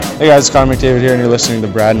Hey guys, it's Connor McDavid here, and you're listening to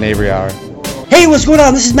Brad and Avry Hour. Hey, what's going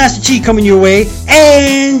on? This is Master G coming your way.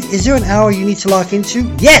 And is there an hour you need to lock into?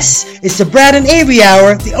 Yes, it's the Brad and Avry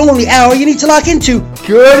Hour, the only hour you need to lock into.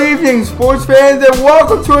 Good evening, sports fans, and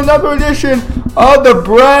welcome to another edition of the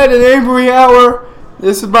Brad and Avry Hour.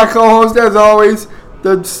 This is my co-host, as always,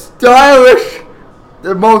 the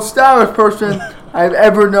most stylish person I've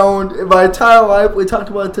ever known in my entire life. We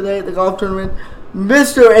talked about it today at the golf tournament.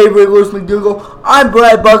 Mr. Avry Lewis McDougall. I'm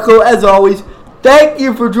Brad Bucko, as always. Thank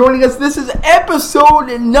you for joining us. This is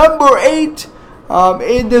episode number 8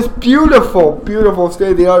 in this beautiful, beautiful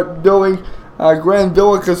state-of-the-art building, Grand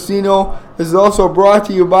Villa Casino. This is also brought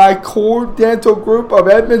to you by Core Dental Group of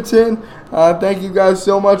Edmonton. Thank you guys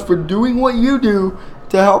so much for doing what you do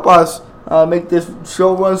to help us make this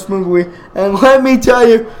show run smoothly. And let me tell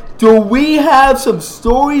you, do we have some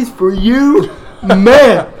stories for you?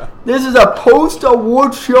 Man, this is a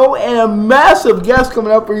post-award show and a massive guest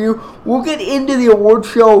coming up for you. We'll get into the award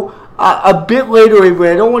show a bit later, Avery.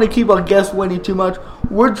 I don't want to keep our guests waiting too much.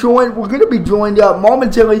 We're going to be joined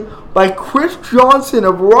momentarily by Chris Johnston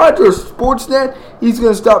of Rogers Sportsnet. He's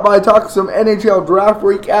going to stop by and talk some NHL draft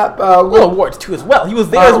recap. Awards too as well. He was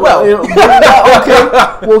there as well.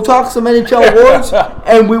 Okay, we'll talk some NHL awards,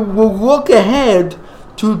 and we will look ahead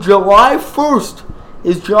to July 1st.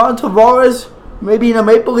 Is John Tavares maybe in a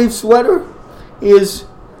Maple Leaf sweater? Is,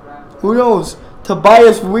 who knows,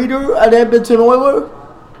 Tobias Reeder an Edmonton Oiler?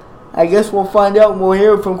 I guess we'll find out, and we'll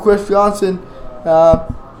hear from Chris Johnston.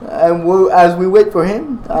 And as we wait for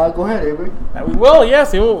him, go ahead, Avery. We will,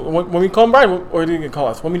 yes. When we call him Brian, or do you call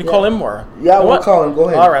us? Want me to call him more? Yeah, we'll call him. Go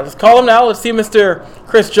ahead. All right, let's call him now. Let's see what Mr.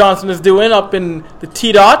 Chris Johnston is doing up in the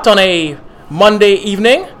T-Dot on a Monday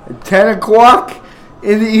evening. At 10 o'clock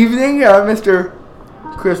in the evening, Mr.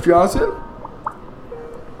 Chris Johnston.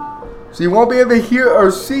 So you won't be able to hear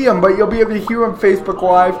or see him, but you'll be able to hear him Facebook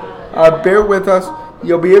Live. Bear with us.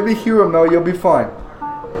 You'll be able to hear him, though. You'll be fine.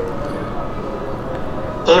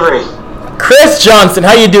 Avery. Chris Johnston,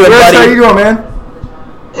 how you doing, Chris, buddy? how you doing, man?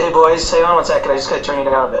 Hey, boys. Hang on one second. I just got to turn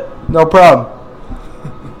you down a bit. No problem.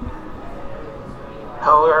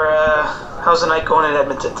 How's the night going in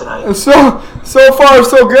Edmonton tonight? So far,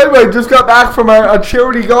 so good. We just got back from a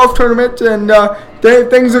charity golf tournament, and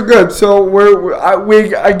things are good. So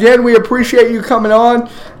we appreciate you coming on.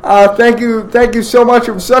 Thank you so much.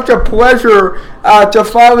 It was such a pleasure to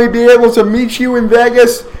finally be able to meet you in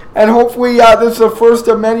Vegas, and hopefully this is the first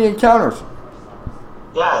of many encounters.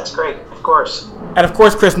 Yeah, it's great. Of course. And of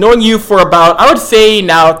course, Chris, knowing you for about, I would say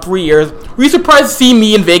now 3 years, were you surprised to see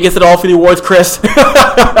me in Vegas at all for the awards, Chris?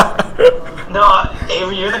 No,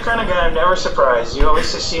 Avery, you're the kind of guy I'm never surprised. You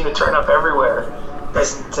always just seem to turn up everywhere.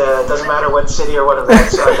 Doesn't matter what city or what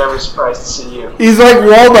event, so I'm never surprised to see you. He's like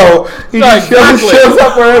Waldo. He just shows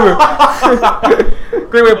up wherever.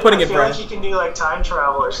 Great way of putting it, I feel like he can do like time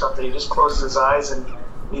travel or something. He just closes his eyes and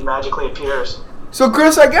he magically appears. So,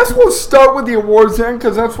 Chris, I guess we'll start with the awards then,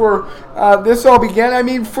 because that's where this all began. I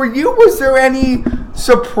mean, for you, was there any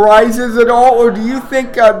surprises at all, or do you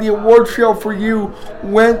think the award show for you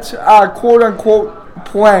went quote-unquote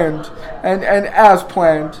planned and as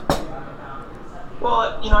planned?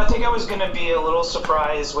 Well, I think I was going to be a little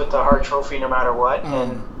surprised with the Hart Trophy no matter what,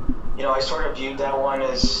 and I sort of viewed that one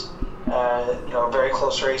as a very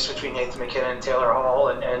close race between Nathan McKinnon and Taylor Hall,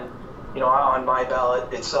 and on my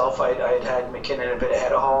ballot itself, I had McKinnon a bit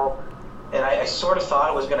ahead of Hall, and I sort of thought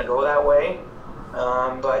it was going to go that way.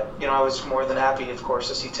 But I was more than happy, of course,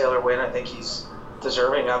 to see Taylor win. I think he's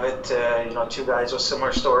deserving of it. Two guys with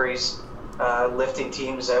similar stories, lifting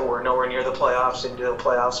teams that were nowhere near the playoffs into the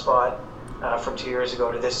playoff spot from 2 years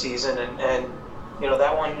ago to this season, and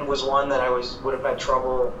that one was one that I would have had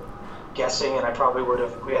trouble guessing, and I probably would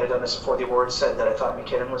have. We had done this before the awards, said that I thought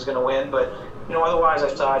McKinnon was going to win, but otherwise I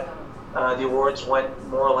thought the awards went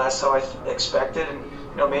more or less how I expected, and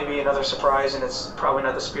maybe another surprise, and it's probably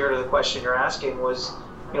not the spirit of the question you're asking, was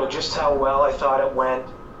just how well I thought it went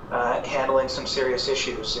handling some serious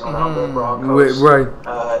issues. The Broncos, right?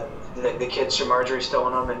 The kids from Marjorie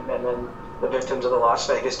Stoneham, and then the victims of the Las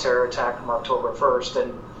Vegas terror attack from October 1st,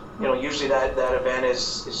 and usually that event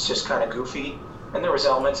is just kind of goofy, and there was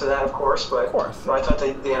elements of that, of course, but I thought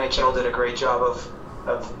the NHL did a great job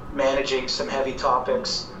of managing some heavy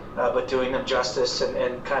topics, but doing them justice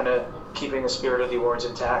and kind of keeping the spirit of the awards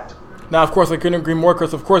intact. Now, of course, I couldn't agree more,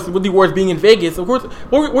 Chris. Of course, with the awards being in Vegas, of course,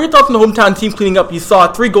 what were your thoughts on the hometown team cleaning up? You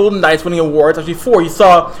saw 3 Golden Knights winning awards, actually 4. You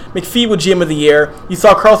saw McPhee with GM of the Year. You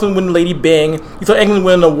saw Carlson win Lady Bing. You saw England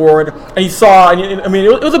win an award. And you saw,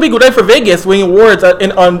 it was a big night for Vegas winning awards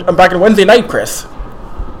on back on Wednesday night, Chris.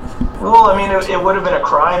 Well, it would have been a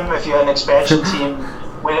crime if you had an expansion team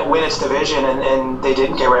win its division, and they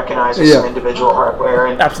didn't get recognized with some individual hardware.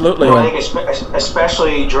 And, absolutely. I think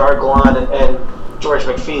especially Gerard Gallant and George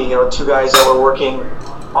McPhee, two guys that were working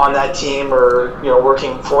on that team or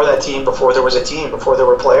working for that team before there was a team, before there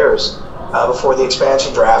were players, before the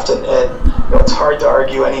expansion draft. And it's hard to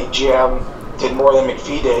argue any GM did more than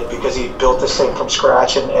McPhee did because he built this thing from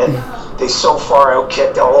scratch, and they so far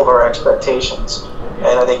outkicked all of our expectations.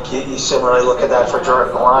 And I think you similarly look at that for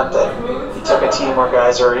Gerard Gallant, that he took a team where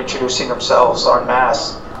guys are introducing themselves en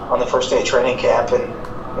masse on the first day of training camp, and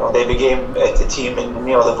they became the team, and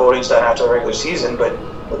the voting's done after the regular season, but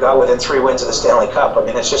they got within 3 wins of the Stanley Cup. I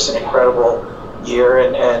mean, it's just an incredible year,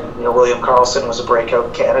 and William Karlsson was a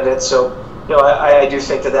breakout candidate. So I do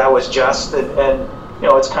think that was just, and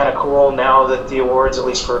it's kind of cool now that the awards, at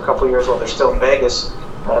least for a couple of years while they're still in Vegas,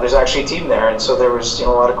 there's actually a team there, and so there was a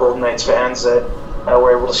lot of Golden Knights fans that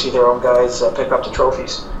were able to see their own guys pick up the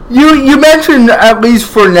trophies. You mentioned, at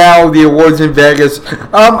least for now, the awards in Vegas.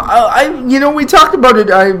 We talked about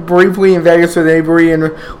it briefly in Vegas with Avery,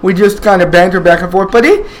 and we just kind of bantered back and forth. But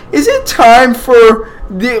is it time for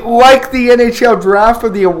the NHL draft for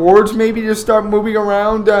the awards maybe to start moving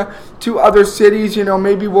around to other cities?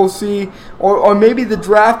 Maybe we'll see, or maybe the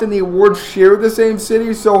draft and the awards share the same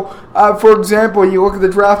city. So, for example, you look at the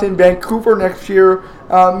draft in Vancouver next year.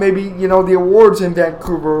 Maybe the awards in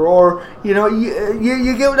Vancouver, or you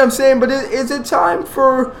get what I'm saying. But is it time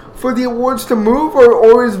for the awards to move,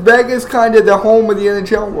 or is Vegas kind of the home of the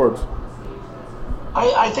NHL awards?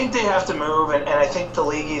 I think they have to move, and I think the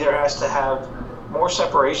league either has to have more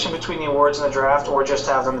separation between the awards and the draft, or just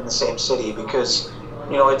have them in the same city, because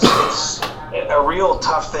it's a real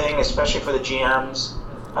tough thing, especially for the GMs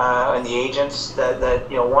and the agents that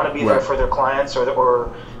want to be there for their clients or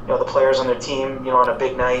the players on their team, on a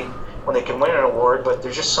big night when they can win an award. But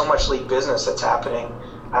there's just so much league business that's happening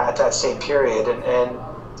at that same period.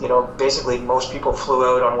 And basically most people flew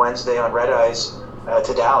out on Wednesday on red eyes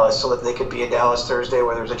to Dallas so that they could be in Dallas Thursday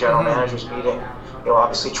where there's a general managers meeting.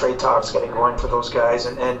 Obviously trade talks getting going for those guys.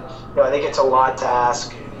 And I think it's a lot to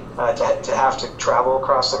ask to have to travel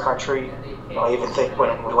across the country. I even think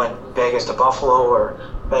when we went Vegas to Buffalo or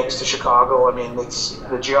Vegas to Chicago, I mean, it's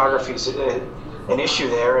the geography's an issue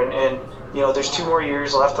there, and there's 2 more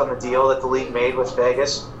years left on the deal that the league made with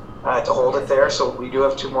Vegas to hold it there, so we do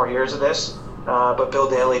have 2 more years of this, but Bill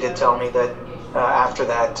Daly did tell me that after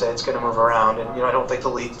that it's going to move around, and I don't think the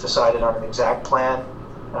league's decided on an exact plan,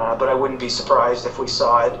 but I wouldn't be surprised if we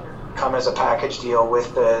saw it come as a package deal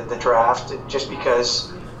with the draft, just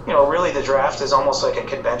because really the draft is almost like a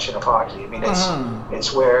convention of hockey. I mean,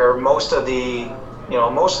 it's where most of the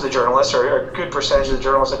journalists, or a good percentage of the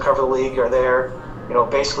journalists that cover the league are there.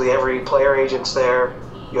 Basically every player agent's there.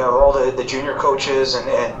 You have all the junior coaches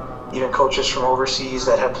and even coaches from overseas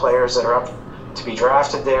that have players that are up to be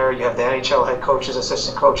drafted there. You have the NHL head coaches,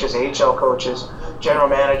 assistant coaches, AHL coaches, general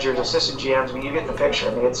managers, assistant GMs. I mean, you get the picture.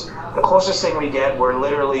 I mean, it's the closest thing we get where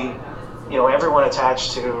literally, everyone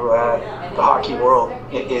attached to the hockey world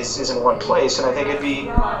is in one place. And I think it'd be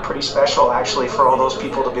pretty special, actually, for all those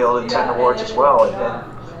people to be able to attend awards as well.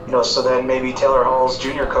 And so then maybe Taylor Hall's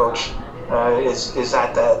junior coach is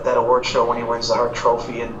at that award show when he wins the Hart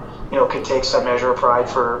Trophy, and could take some measure of pride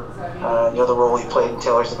for the role he played in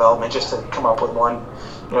Taylor's development, just to come up with one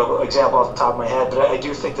example off the top of my head. But I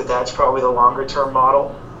do think that's probably the longer term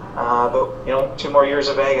model. But 2 more years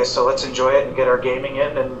of Vegas, so let's enjoy it and get our gaming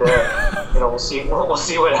in, and we'll see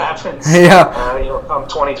what happens. Come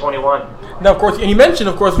 2021. Now, of course, and you mentioned,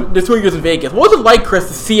 of course, the 2 years in Vegas. What was it like, Chris,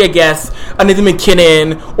 to see, I guess, a Nathan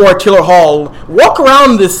McKinnon or a Taylor Hall walk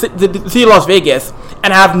around the city of Las Vegas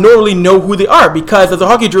and really know who they are? Because as a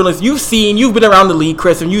hockey journalist, you've been around the league,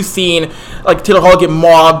 Chris, and you've seen like Taylor Hall get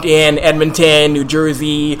mobbed in Edmonton, New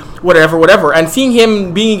Jersey, whatever, and seeing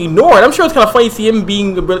him being ignored. I'm sure it's kind of funny to see him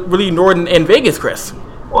being really ignored in Vegas, Chris.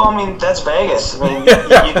 Well, I mean, that's Vegas. I mean,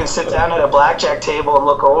 you can sit down at a blackjack table and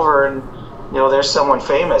look over, and there's someone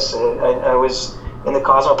famous. I was in the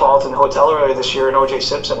Cosmopolitan Hotel earlier this year, and O.J.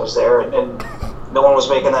 Simpson was there, and no one was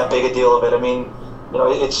making that big a deal of it. I mean,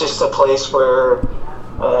 it's just a place where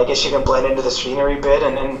I guess you can blend into the scenery a bit.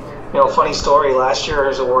 And funny story, last year at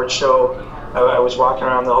his award show, I was walking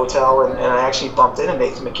around the hotel, and I actually bumped into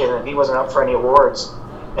Nathan McKinnon, and he wasn't up for any awards.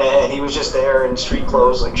 And he was just there in street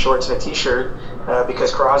clothes, like shorts and a t-shirt,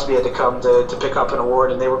 because Crosby had to come to pick up an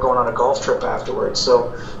award, and they were going on a golf trip afterwards.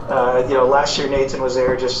 So, last year Nathan was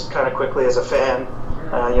there just kind of quickly as a fan,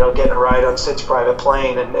 getting a ride on Sid's private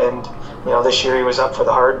plane, and this year he was up for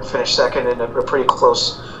the Hart and finished second in a pretty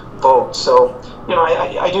close vote. So,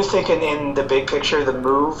 I do think in the big picture, the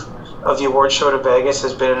move of the award show to Vegas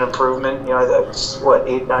has been an improvement. That's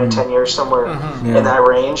 8, 9, 10 years somewhere in that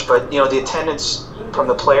range. But the attendance from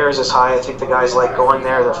the players is high. I think the guys like going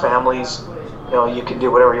there. Their families. You can do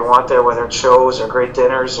whatever you want there, whether it's shows or great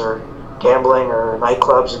dinners or gambling or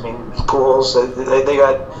nightclubs. I mean, pools. They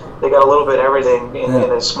got a little bit of everything in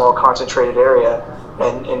a small concentrated area.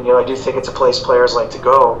 And I do think it's a place players like to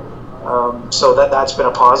go. So that's been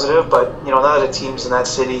a positive. But now that the teams in that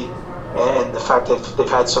city and the fact that they've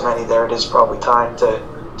had so many there, it is probably time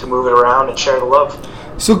to move it around and share the love.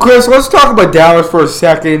 So, Chris, let's talk about Dallas for a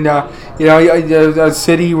second. The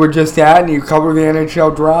city you were just at, and you covered the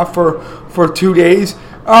NHL draft for 2 days.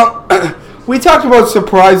 We talked about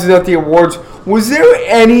surprises at the awards. Was there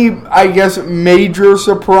any, major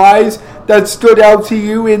surprise that stood out to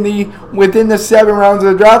you within the 7 rounds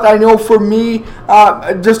of the draft? I know for me,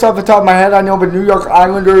 just off the top of my head, I know the New York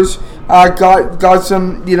Islanders got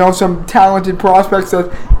some talented prospects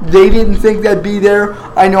that they didn't think that'd be there.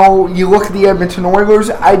 I know you look at the Edmonton Oilers.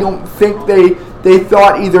 I don't think they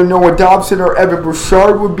thought either Noah Dobson or Evan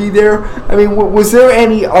Bouchard would be there. I mean, was there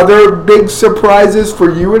any other big surprises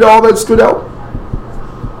for you at all that stood out?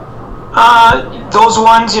 Those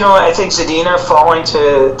ones, I think Zadina falling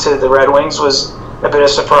to the Red Wings was a bit of a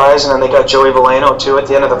surprise, and then they got Joey Veleno too at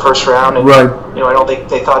the end of the first round. And, right. I don't think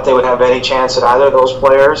they thought they would have any chance at either of those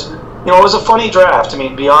players. It was a funny draft. I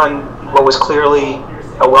mean, beyond what was clearly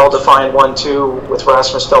a well-defined 1-2 with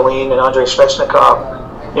Rasmus Dahlin and Andrei Svechnikov,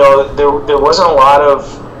 there wasn't a lot of,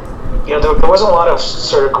 there wasn't a lot of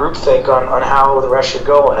sort of groupthink on how the rest should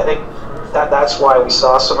go, and I think that's why we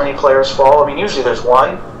saw so many players fall. I mean, usually there's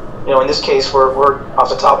one. In this case, we're off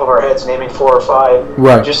the top of our heads naming 4 or 5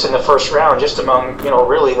 right. just in the first round, just among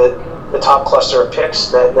really the top cluster of picks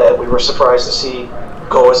that we were surprised to see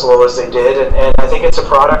go as low as they did, and I think it's a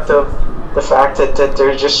product of the fact that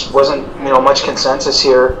there just wasn't much consensus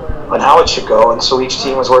here on how it should go, and so each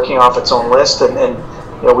team was working off its own list, and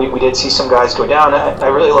we did see some guys go down. I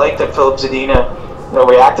really like that Philip Zadina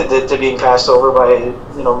reacted to being passed over by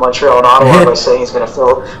Montreal and Ottawa by saying he's going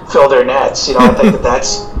to fill their nets. I think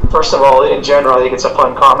that's, first of all, in general, I think it's a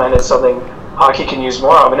fun comment. It's something hockey can use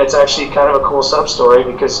more of, and it's actually kind of a cool sub-story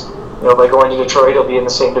because by going to Detroit, he'll be in the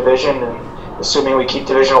same division, and assuming we keep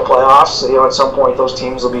divisional playoffs, at some point those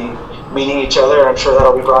teams will be meeting each other. I'm sure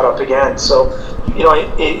that'll be brought up again. So,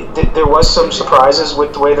 there was some surprises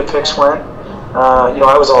with the way the picks went.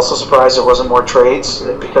 I was also surprised there wasn't more trades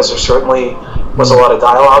because there certainly was a lot of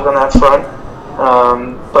dialogue on that front.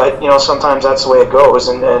 But sometimes that's the way it goes,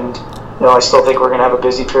 and I still think we're going to have a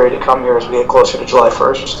busy period to come here as we get closer to July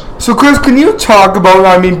 1st. So, Chris, can you talk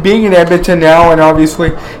about, being in Edmonton now and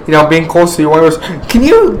obviously, being close to the Oilers, can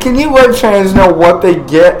you let fans know what they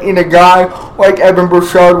get in a guy like Evan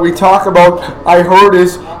Bouchard? We talk about, I heard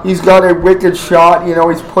he's got a wicked shot.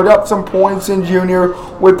 He's put up some points in junior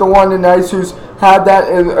with the London Knights, who's had that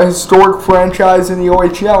historic franchise in the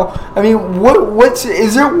OHL. I mean,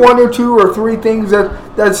 is there 1 or 2 or 3 things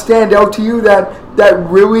that stand out to you that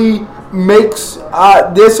really makes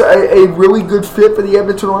this a really good fit for the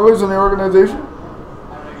Edmonton Oilers and their organization?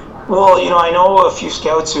 Well, I know a few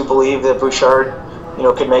scouts who believe that Bouchard,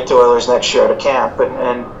 could make the Oilers next year out of camp,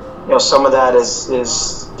 and some of that is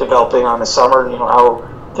developing on the summer. How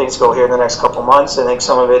things go here in the next couple months. I think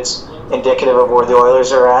some of it's indicative of where the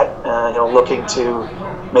Oilers are at. Looking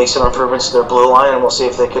to make some improvements to their blue line, and we'll see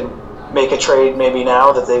if they can make a trade maybe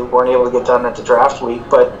now that they weren't able to get done at the draft week,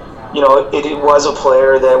 but. It was a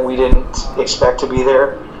player that we didn't expect to be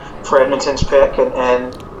there for Edmonton's pick, and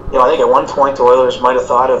I think at one point the Oilers might have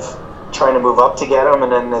thought of trying to move up to get him, and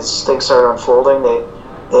then as things started unfolding,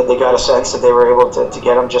 they got a sense that they were able to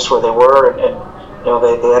get him just where they were, and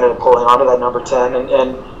they ended up pulling onto that number 10,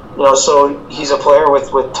 and so he's a player with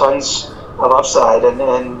tons of upside, and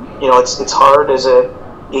it's hard as a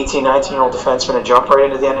 18, 19-year-old defenseman to jump right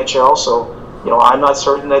into the NHL, so I'm not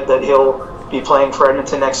certain that he'll be playing for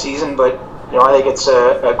Edmonton next season, but I think it's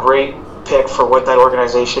a great pick for what that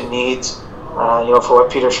organization needs. For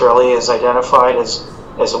what Peter Chiarelli has identified as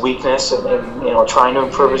a weakness, and trying to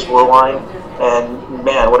improve his blue line. And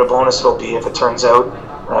man, what a bonus it'll be if it turns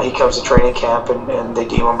out he comes to training camp and they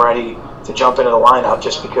deem him ready to jump into the lineup.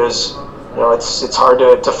 Just because it's hard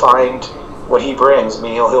to find what he brings. I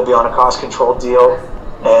mean, he'll be on a cost controlled deal,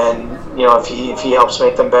 and if he helps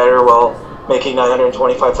make them better, well. Making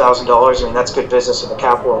 $925,000, I mean, that's good business in the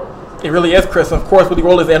cap world. It really is, Chris. And of course, what the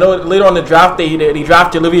Oilers, I know later on the draft day, they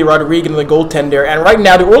drafted Olivier Rodrigue, the goaltender. And right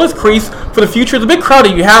now, the Oilers crease for the future is a bit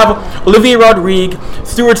crowded. You have Olivier Rodrigue,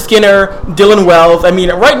 Stuart Skinner, Dylan Wells. I mean,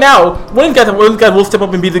 right now, one of these guys will step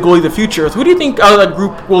up and be the goalie of the future. So who do you think out of that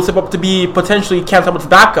group will step up to be potentially Cam Talbot's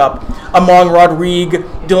backup among Rodrigue,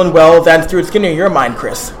 Dylan Wells, and Stuart Skinner in your mind,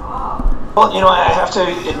 Chris? Well, I have to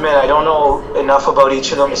admit I don't know enough about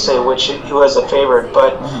each of them to say who has a favorite,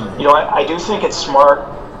 but I do think it's smart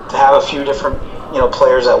to have a few different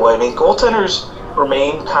players that way. I mean, goaltenders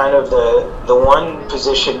remain kind of the one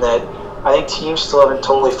position that I think teams still haven't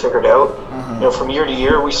totally figured out. From year to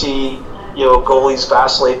year we see goalies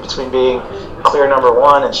vacillate between being clear number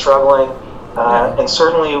one and struggling, and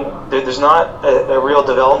certainly there's not a real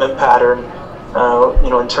development pattern.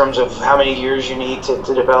 In terms of how many years you need to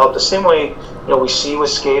develop. The same way, we see with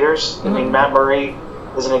skaters. I mean, Matt Murray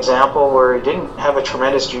is an example where he didn't have a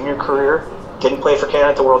tremendous junior career, didn't play for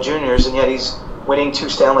Canada at the World Juniors, and yet he's winning 2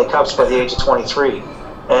 Stanley Cups by the age of 23.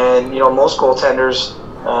 And, most goaltenders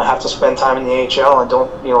have to spend time in the AHL and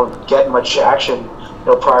don't, get much action,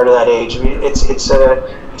 prior to that age. I mean, it's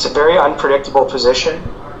a very unpredictable position.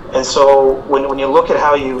 And so when you look at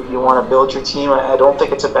how you want to build your team, I don't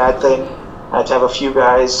think it's a bad thing to have a few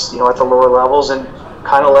guys, at the lower levels and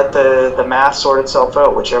kind of let the math sort itself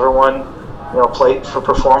out. Whichever one,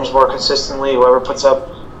 performs more consistently, whoever puts up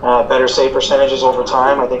better save percentages over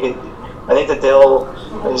time, I think that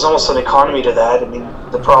there's almost an economy to that. I mean,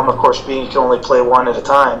 the problem, of course, being you can only play one at a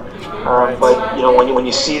time. But when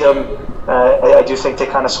you see them, I do think they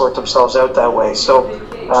kind of sort themselves out that way. So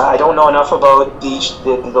I don't know enough about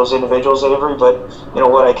those individuals, Avery, but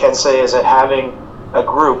what I can say is that having a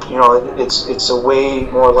group, it's a way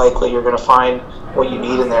more likely you're going to find what you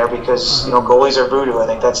need in there because, goalies are voodoo. I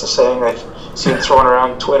think that's the saying I've seen thrown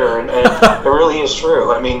around Twitter, and it really is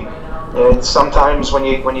true. I mean, sometimes when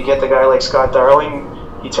you get the guy like Scott Darling,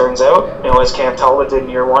 he turns out, as Cam Talbot did in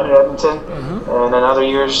year one in Edmonton, and in other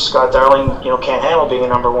years, Scott Darling, can't handle being a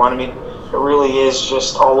number one. I mean, it really is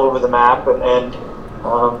just all over the map, and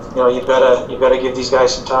you've got to give these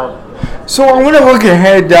guys some time. So I want to look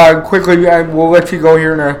ahead quickly, and we'll let you go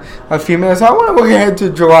here in a few minutes. I want to look ahead to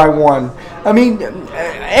July 1. I mean,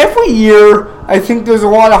 every year I think there's a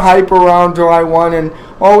lot of hype around July 1, and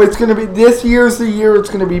it's going to be, this year's the year, it's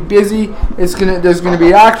going to be busy, there's going to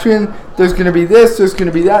be action, there's going to be this, there's going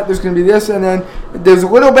to be that, there's going to be this, and then there's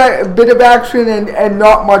a bit of action and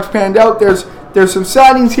not much panned out. There's some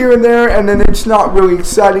signings here and there, and then it's not really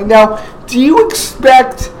exciting. Now, do you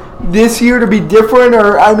expect this year to be different,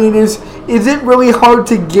 or I mean, is it really hard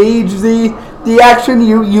to gauge the action?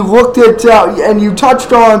 You looked at and you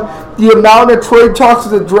touched on the amount of trade talks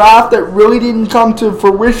of the draft that really didn't come to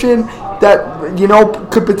fruition, that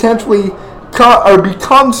could potentially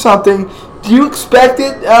become something. Do you expect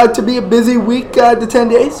it to be a busy week to 10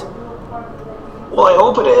 days? Well, I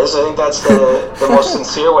hope it is. I think that's the most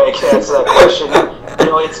sincere way I can answer that question.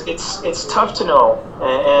 It's tough to know,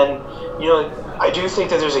 and I do think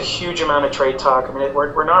that there's a huge amount of trade talk. I mean,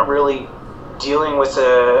 we're not really dealing with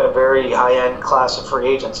a very high-end class of free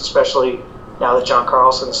agents, especially now that John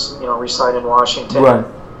Carlson's re-signed in Washington. Right.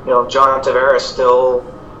 John Tavares still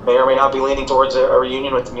may or may not be leaning towards a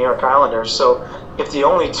reunion with the New York Islanders. So if the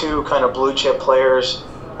only two kind of blue chip players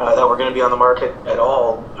that were going to be on the market at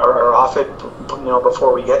all are off it,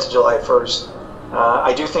 before we get to July 1st,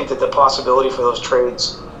 I do think that the possibility for those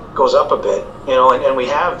trades goes up a bit. And we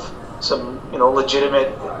have some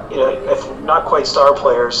legitimate, if not quite star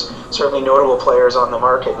players, certainly notable players on the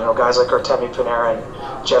market. Guys like Artemi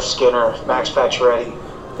Panarin, Jeff Skinner, Max Pacioretty.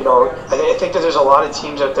 I think that there's a lot of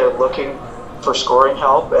teams out there looking for scoring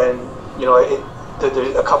help, and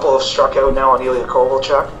there's a couple have struck out now on Ilya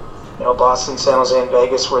Kovalchuk. Boston, San Jose, and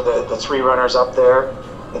Vegas were the three runners up there,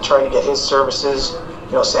 and trying to get his services.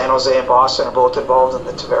 San Jose and Boston are both involved in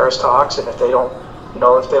the Tavares talks, and if they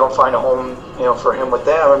don't find a home, for him with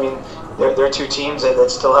them, I mean, they're two teams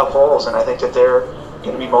that still have holes, and I think that they're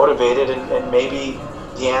going to be motivated, and maybe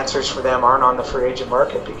the answers for them aren't on the free agent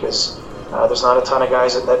market because there's not a ton of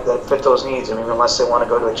guys that fit those needs. I mean, unless they want to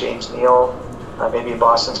go to a James Neal, maybe in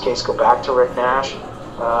Boston's case, go back to Rick Nash.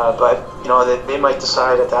 But they might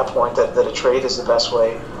decide at that point that a trade is the best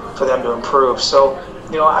way for them to improve. So,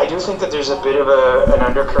 I do think that there's a bit of an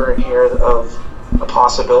undercurrent here of a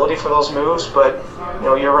possibility for those moves. But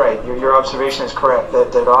you're right. Your observation is correct.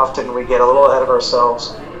 That often we get a little ahead of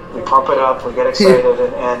ourselves. We pump it up. We get excited,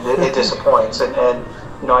 and it disappoints. And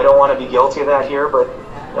I don't want to be guilty of that here. But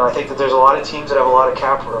I think that there's a lot of teams that have a lot of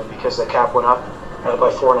cap room because the cap went up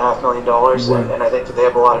by $4.5 million, right. And I think that they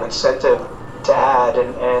have a lot of incentive to add,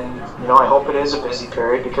 and I hope it is a busy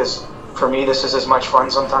period because for me, this is as much fun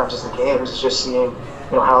sometimes as the games. It's just seeing,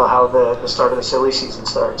 how the start of the silly season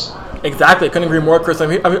starts. Exactly, I couldn't agree more, Chris. I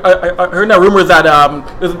heard now rumors that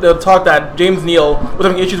there's the talk that James Neal was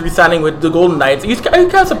having issues re-signing with the Golden Knights. Are you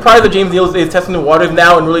kind of surprised that James Neal is testing the waters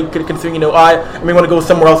now and really considering, I may want to go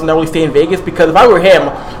somewhere else and not really stay in Vegas? Because if I were him,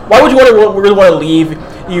 why would you really want to leave?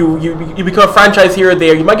 You become a franchise here or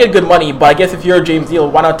there. You might get good money, but I guess if you're James Neal,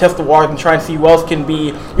 why not test the waters and try and see who else can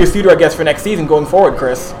be your suitor, I guess, for next season going forward,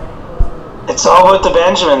 Chris? It's all about the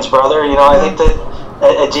Benjamins, brother. I think that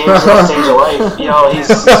at James' stage of life, he's only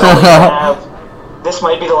going to have. This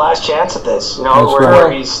might be the last chance at this.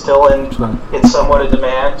 Where he's still in somewhat of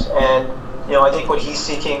demand, and I think what he's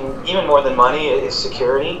seeking, even more than money, is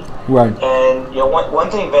security. Right. And one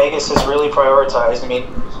thing Vegas has really prioritized. I mean,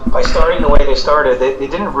 by starting the way they started, they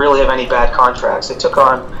didn't really have any bad contracts. They took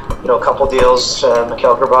on a couple deals,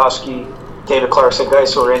 Mikhail Grabowski, David Clarkson,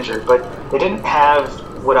 guys who were injured, but they didn't have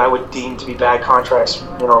what I would deem to be bad contracts,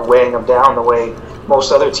 weighing them down the way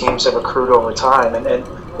most other teams have accrued over time. And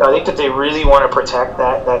I think that they really want to protect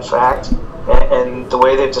that fact. And the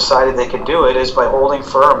way they've decided they can do it is by holding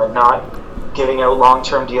firm and not giving out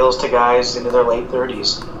long-term deals to guys into their late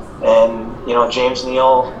 30s. And, James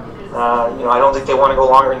Neal, I don't think they want to go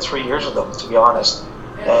longer than 3 years with them, to be honest.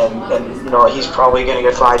 And he's probably going to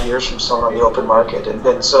get 5 years from someone on the open market.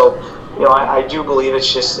 And so, I do believe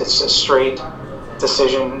it's a straight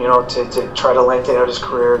decision, to try to lengthen out his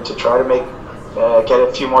career, to try to get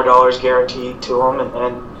a few more dollars guaranteed to him,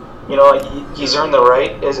 and he's earned the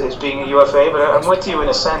right as being a UFA. But I'm with you in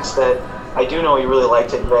a sense that I do know he really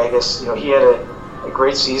liked it in Vegas. He had a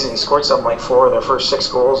great season. He scored something like 4 of their first 6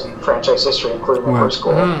 goals in franchise history, including the first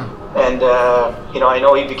goal. And I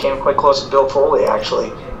know he became quite close to Bill Foley,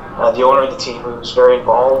 actually, the owner of the team, who was very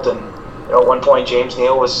involved. And at one point, James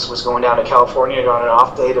Neal was going down to California on an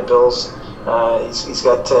off day to Bill's. He's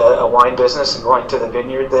got a wine business and going to the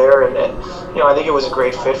vineyard there, and I think it was a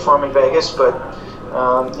great fit for him in Vegas. But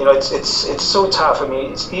it's so tough. I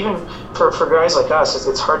mean, it's even for guys like us,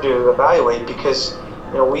 it's hard to evaluate because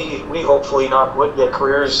we hopefully not would get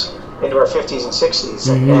careers into our 50s and 60s,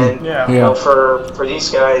 and for these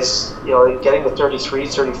guys, getting to 33,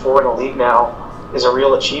 34 in the league now is a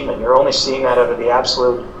real achievement. You're only seeing that out of the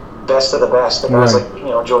absolute best of the best. The guys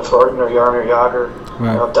like Joe Thornton or Jaromir Jagr.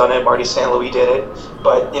 I've done it. Marty St. Louis did it,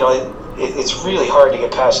 but it's really hard to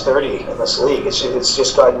get past 30 in this league. It's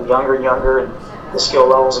just gotten younger and younger, and the skill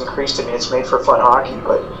levels increased. I mean, it's made for fun hockey.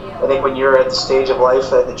 But I think when you're at the stage of life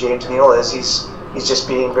that James Neal is, he's just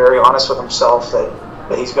being very honest with himself that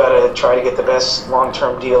he's got to try to get the best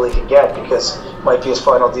long-term deal he can get, because it might be his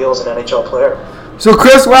final deal as an NHL player. So,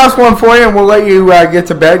 Chris, last one for you, and we'll let you get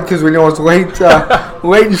to bed because we know it's late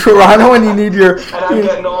in Toronto, and you need your... And I'm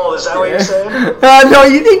getting old. Is that what you're saying? No,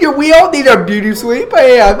 you need we all need our beauty sleep.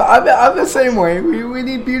 Hey, I'm the same way. We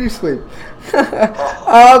need beauty sleep. What's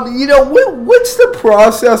the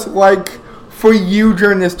process like for you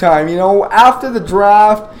during this time? After the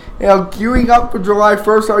draft, gearing up for July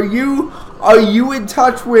 1st, are you in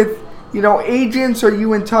touch with agents? Are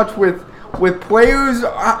you in touch with players?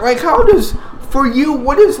 Like, how does... For you,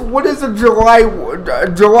 what is a July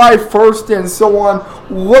 1st and so on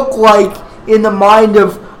look like in the mind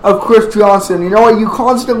of Chris Johnston? Are you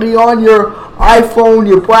constantly on your iPhone,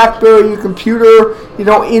 your BlackBerry, your computer,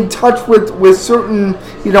 in touch with certain,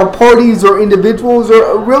 parties or individuals,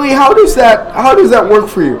 or really how does that work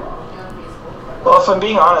for you? Well, if I'm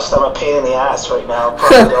being honest, I'm a pain in the ass right now.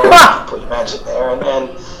 Probably don't put your magic there, and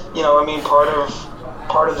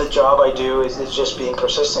part of the job I do is just being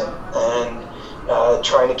persistent and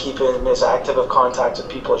trying to keep in as active of contact with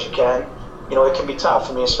people as you can. It can be tough.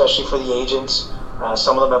 I mean, especially for the agents.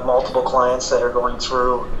 Some of them have multiple clients that are going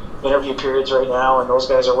through interview periods right now, and those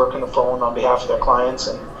guys are working the phone on behalf of their clients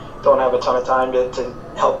and don't have a ton of time to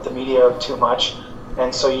help the media out too much.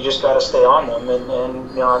 And so you just got to stay on them.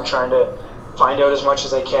 And I'm trying to find out as much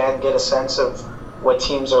as I can, get a sense of what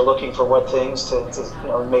teams are looking for, what things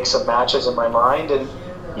to make some matches in my mind. And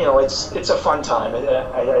it's a fun time.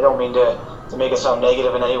 I don't mean to make it sound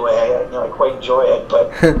negative in any way. I quite enjoy it,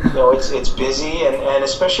 but it's busy, and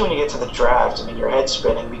especially when you get to the draft, I mean, your head's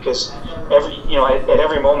spinning because at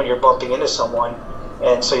every moment you're bumping into someone,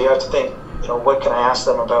 and so you have to think, what can I ask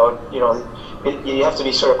them about? You have to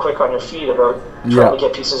be sort of quick on your feet about trying to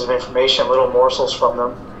get pieces of information, little morsels from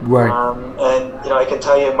them. Right. And I can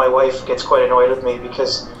tell you, my wife gets quite annoyed with me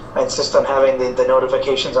because I insist on having the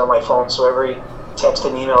notifications on my phone, so every text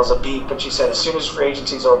and email is a beep, and she said as soon as free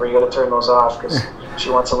agency's over you got to turn those off because she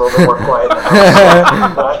wants a little bit more quiet in the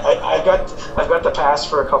house. But I've got the pass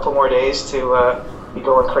for a couple more days to be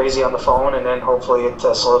going crazy on the phone, and then hopefully it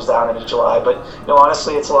slows down into July. But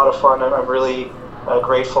honestly, it's a lot of fun. I'm really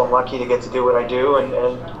grateful and lucky to get to do what I do, and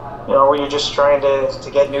when you're just trying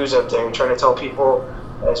to get news out there, you're trying to tell people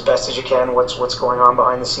as best as you can what's going on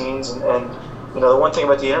behind the scenes, and the one thing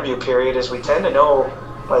about the interview period is we tend to know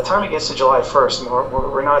by the time it gets to July 1st.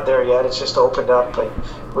 We're not there yet. It's just opened up, but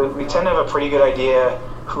we tend to have a pretty good idea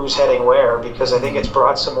who's heading where, because I think it's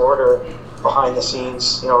brought some order behind the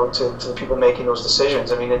scenes, to the people making those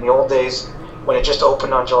decisions. I mean, in the old days, when it just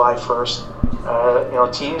opened on July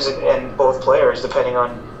 1st, teams and both players, depending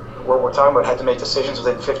on what we're talking about, had to make decisions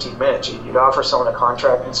within 15 minutes. You'd offer someone a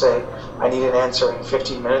contract and say, I need an answer in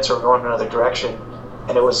 15 minutes or go in another direction.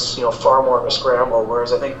 And it was, far more of a scramble,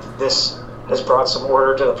 whereas I think this has brought some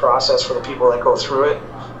order to the process for the people that go through it.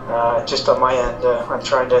 Just on my end, I'm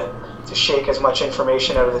trying to shake as much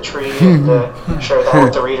information out of the tree and share that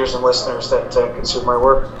with the readers and listeners that consume my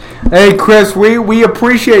work. Hey, Chris, we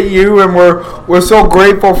appreciate you, and we're so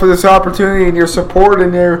grateful for this opportunity and your support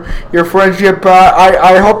and your friendship.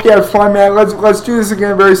 I hope you had fun, man. Let's do this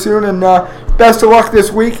again very soon, and best of luck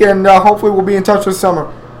this week, and hopefully we'll be in touch this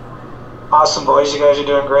summer. Awesome, boys. You guys are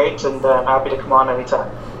doing great, and I'm happy to come on anytime.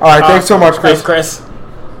 All right, thanks so much, Chris. Thanks, Chris.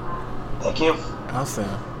 Thank you. Awesome.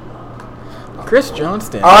 Chris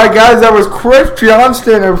Johnston. All right, guys, that was Chris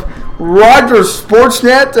Johnston of Rogers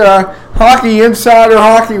Sportsnet, hockey insider,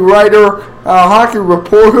 hockey writer, hockey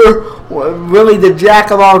reporter, really the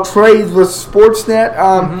jack of all trades with Sportsnet.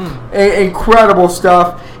 Incredible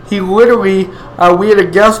stuff. He literally, we had a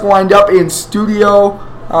guest lined up in studio.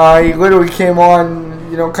 He literally came on,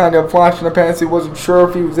 kind of flash in the pants. He wasn't sure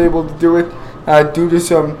if he was able to do it due to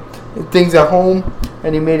some things at home,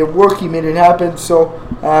 and he made it work. He made it happen. So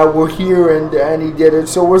we're here, and he did it.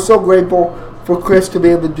 So we're so grateful for Chris to be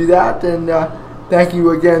able to do that, and thank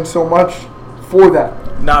you again so much for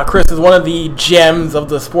that. Now, Chris is one of the gems of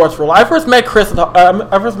the sports world. I first met Chris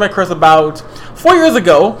about 4 years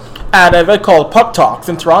ago at an event called Puck Talks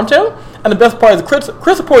in Toronto. And the best part is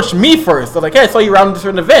Chris approached me first. I was like, hey, I saw you around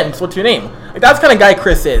certain events. What's your name? Like, that's the kind of guy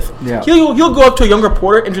Chris is. Yeah. He'll go up to a young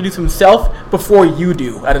reporter, introduce himself before you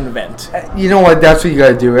do at an event. You know what? That's what you got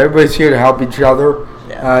to do. Everybody's here to help each other.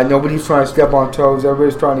 Yeah. Nobody's trying to step on toes.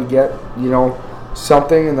 Everybody's trying to get,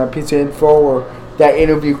 something in that piece of info or that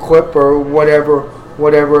interview clip or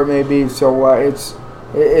whatever it may be. So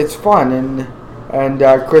it's fun. And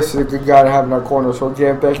Chris is a good guy to have in our corner. So,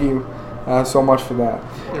 again, thank you so much for that.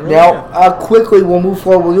 Really Now, quickly, we'll move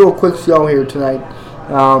forward. We'll do a quick show here tonight.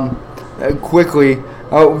 Quickly,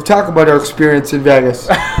 we'll talk about our experience in Vegas.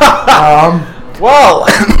 Well,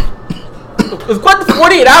 it was quite the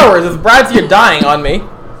 48 hours as Brad's here dying on me.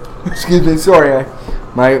 Excuse me, sorry.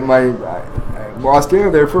 I lost air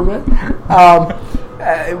there for a minute.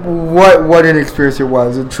 What an experience it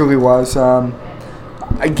was. It truly was.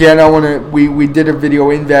 Again, we did a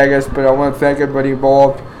video in Vegas, but I want to thank everybody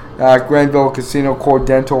involved. Granville Casino, Core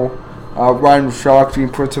Dental, Ryan Rashak, Gene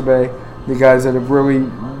Principe, the guys that have really,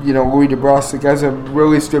 Louis DeBrus, the guys that have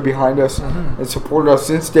really stood behind us and supported us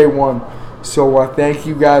since day one. So thank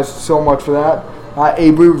you guys so much for that.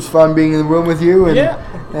 Avry, it was fun being in the room with you,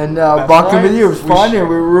 and bunking with you. It was fun, and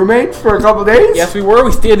we were roommates for a couple of days. Yes, we were.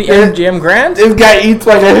 We stayed at the MGM Grand. This guy eats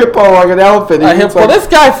like a hippo, like an elephant. This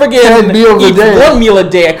guy friggin' 10 meals a day. 1 meal a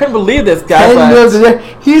day. I couldn't believe this guy. 10 meals a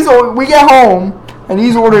day. We get home, and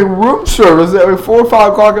he's ordering room service at 4 or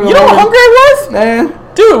 5 o'clock in the morning. You know how hungry I was? Man.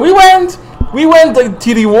 Dude, we went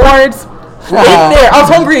to the awards. Ate there. I was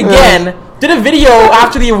hungry again. Did a video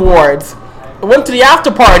after the awards. I went to the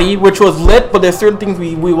after party, which was lit, but there's certain things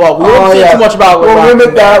we won't say too much about. We'll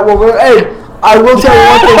limit that. Hey, I will tell you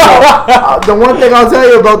one thing, though. The one thing I'll tell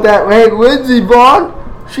you about that, hey, Lindsey Vaughn,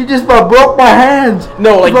 she just about broke my hands.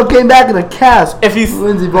 No, like, she came back in a cast.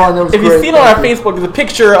 Lindsey Vaughn, that was if great. You've seen on our Facebook, there's a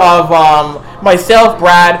picture of myself,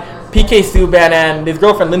 Brad, PK Subban, and his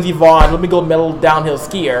girlfriend Lindsey Vaughn, Let Me Go Medal downhill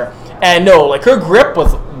skier. And no, like, her grip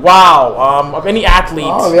was wow. Of any athlete.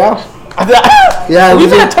 Oh yeah. We've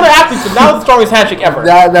had a ton of athletes, but that was the strongest handshake ever.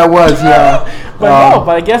 That was, yeah. But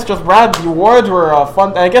I guess just Brad, the awards were fun.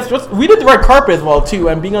 And I guess we did the red carpet as well too,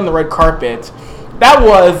 and being on the red carpet, that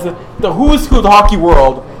was the who's who of the hockey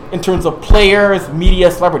world in terms of players,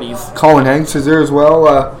 media, celebrities. Colin Hanks is there as well.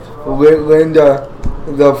 Linda,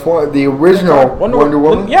 the original Wonder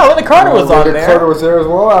Woman. Yeah, Linda Carter was on there. Linda Carter was there as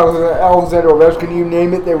well. Alexander Ovechkin, you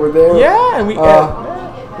name it, they were there. Yeah, and we.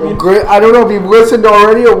 Great. I don't know if you've listened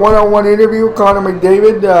already. A one-on-one interview. Connor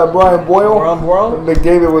McDavid, Brian Boyle.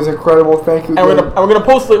 McDavid was incredible. Thank you. And we're gonna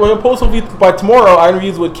post it. We're gonna post it by tomorrow. Our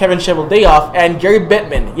interviews with Kevin Cheveldayoff and Gary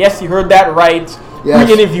Bettman. Yes, you heard that right. Yes.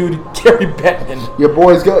 We interviewed Gary Bettman. Your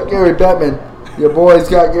boy's got Gary Bettman.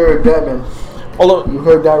 You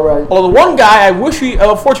heard that right. Although the one guy I wish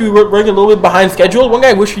unfortunately we were running a little bit behind schedule. One guy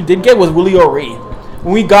I wish we did get was Willie O'Ree.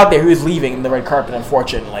 When we got there, he was leaving in the red carpet,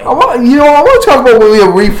 unfortunately. I want to talk about Willie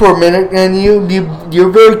O'Ree for a minute, and you're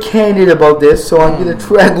very candid about this, so I'm going to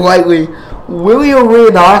tread lightly. Willie O'Ree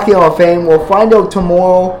in the Hockey Hall of Fame. We'll find out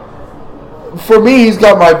tomorrow. For me, he's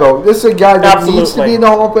got my vote. This is a guy that needs to be in the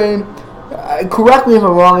Hall of Fame. Correct me if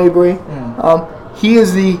I'm wrong, Avery. He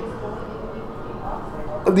is the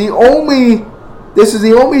only. This is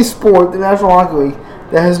the only sport, the National Hockey League,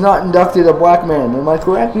 that has not inducted a black man. Am I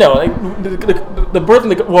correct? No, the birth of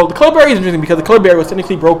the color barrier is interesting because the color barrier was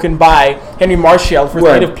technically broken by Henry Marshall, the first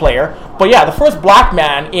native player. But yeah, the first black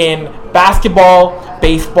man in basketball,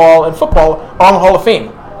 baseball, and football are on the Hall of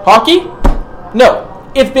Fame. Hockey? No.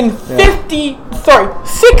 It's been 60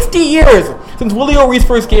 years since Willie O'Ree's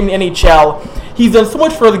first game in the NHL. He's done so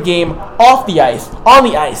much for the game off the ice, on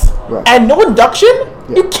the ice, and no induction?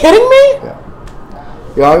 Yeah. You kidding me?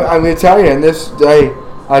 Yeah, I'm going to tell you, and this, I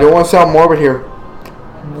don't want to sound morbid here.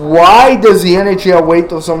 Why does the NHL wait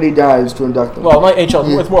till somebody dies to induct them? Well, not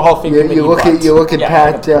NHL. It's more Hall of Fame. You look at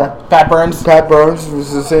Pat Burns. Pat Burns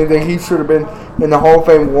was the same thing. He should have been in the Hall of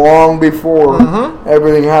Fame long before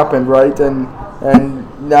everything happened, right? And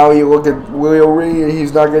now you look at Willie O'Ree, and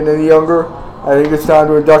he's not getting any younger. I think it's time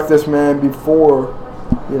to induct this man before,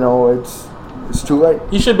 it's too late.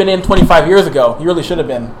 He should have been in 25 years ago. He really should have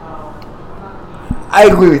been. I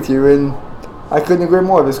agree with you, and I couldn't agree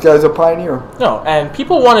more. This guy's a pioneer. No, and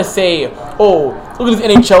people want to say, oh, look at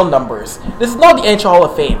his NHL numbers. This is not the NHL Hall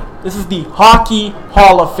of Fame. This is the Hockey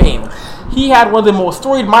Hall of Fame. He had one of the most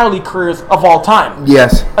storied minor league careers of all time.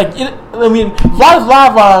 Yes.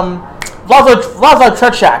 Vladislav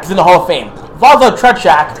Tretiak is in the Hall of Fame. Vladislav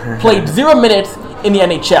Tretiak played 0 minutes in the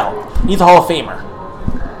NHL. He's a Hall of Famer.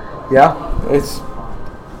 Yeah, it's...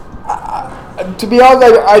 to be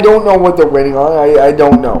honest, I don't know what they're waiting on. I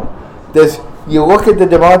don't know. You look at the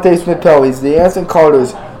Devontae Smith-Pellys, the Anson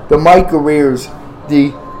Carters, the Mike Guerriers,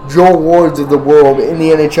 the Joe Wards of the world in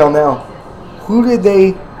the NHL now. Who did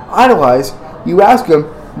they idolize? You ask them,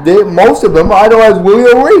 most of them idolize Willie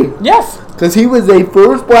O'Ree. Yes. Because he was the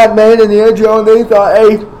first black man in the NHL, and they thought,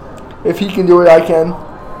 hey, if he can do it, I can.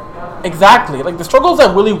 Exactly. Like, the struggles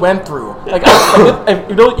that Willie went through. If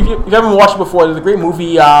you haven't watched it before, there's a great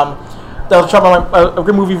movie that was shot by a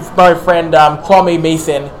great movie by my friend Kwame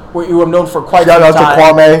Mason, where you were known for quite some time. Shout out to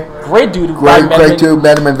Kwame. Great dude. Great dude.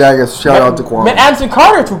 Met him in Vegas. Shout out to Kwame. Met Anson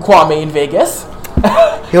Carter through Kwame in Vegas.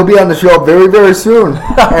 He'll be on the show very, very soon.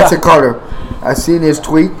 Anson Carter. I've seen his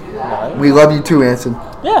tweet. We love you too, Anson.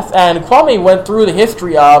 Yes, and Kwame went through the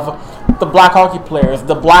history of the black hockey players,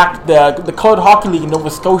 the colored hockey league in Nova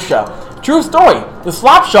Scotia. True story. The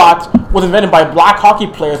slap shot was invented by black hockey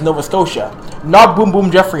players in Nova Scotia, not Boom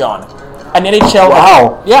Boom Jeffrey-on. And NHL.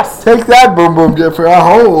 Wow. Yes. Take that, Boom Boom Jeffrey.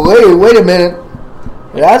 Oh, wait a minute.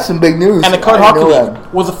 That's some big news. And the colored hockey league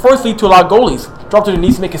was the first league to allow goalies drop to their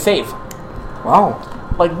knees to make a save. Wow.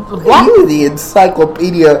 Like you're the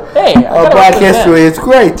encyclopedia of black history. It's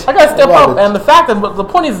great. I gotta step up, and the fact that the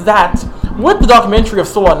point is that with the documentary of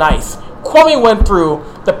Soul on Ice, Kwame went through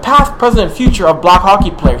the past, present, and future of black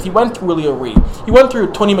hockey players. He went through Willie O'Ree. He went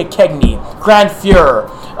through Tony McKegney, Grant Fuhrer,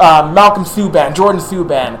 Malcolm Subban, Jordan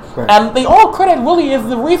Subban, and they all credit Willie as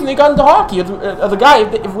the reason they got into hockey. As a guy,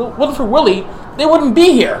 if it wasn't for Willie, they wouldn't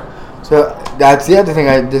be here. So that's the other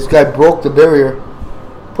thing. This guy broke the barrier.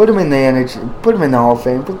 Put him in the NHL, put him in the Hall of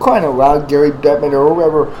Fame. For crying out loud, Gary Bettman or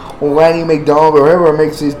whoever, or Lanny McDonald or whoever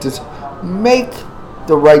makes these, just make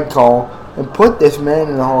the right call and put this man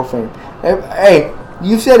in the Hall of Fame. Hey,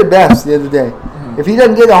 you said it best the other day. If he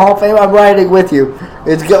doesn't get the Hall of Fame, I'm riding with you.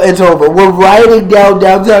 It's over. We're riding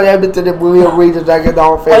downtown Edmonton and Willie O'Ree does not get the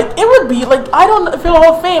Hall of Fame. Like, it would be like, I don't feel the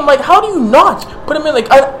Hall of Fame. Like, how do you not put him in? Like,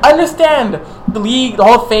 I understand the league, the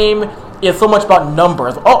Hall of Fame is so much about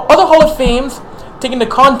numbers. Other Hall of Fames take into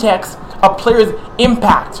context a player's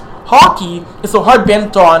impact. Hockey is so hard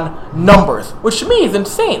bent on numbers, which to me is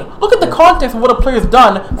insane. Look at the context of what a player's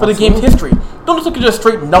done for the game's history. Don't just look at just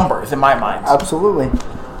straight numbers in my mind. Absolutely.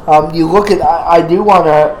 You look at, I do want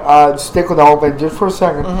to stick with the Hall of Fame just for a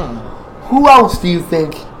second. Who else do you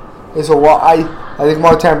think is a lot? I think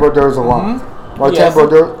Martin Brodeur is a lot. Martin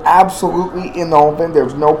Brodeur absolutely in the Hall of Fame.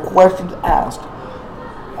 There's no questions asked.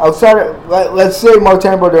 Outside of, let's say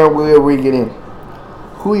Martin Brodeur and Willie O'Ree get in.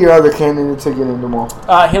 Who are your other candidates to get in tomorrow?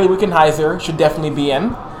 Haley Wickenheiser should definitely be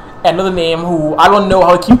in. Another name who I don't know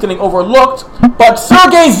how he keeps getting overlooked, but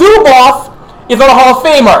Sergei Zubov is not a Hall of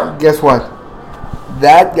Famer. Guess what?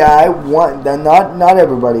 That guy won. Not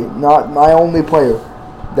everybody. Not my only player.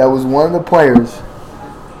 That was one of the players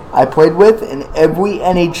I played with in every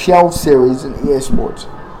NHL series in EA Sports.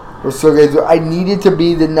 was Sergei Zubov. I needed to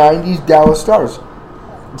be the 90s Dallas Stars.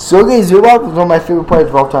 Sergei Zubov was one of my favorite players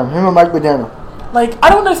of all time. Him and Mike Modano. Like, I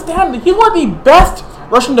don't understand. He's one of the best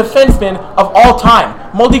Russian defensemen of all time.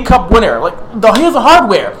 Multi-cup winner. Like, he has the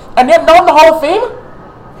hardware. And yet not in the Hall of Fame?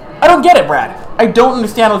 I don't get it, Brad. I don't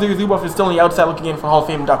understand how Sergei Zubov is still on the outside looking in for Hall of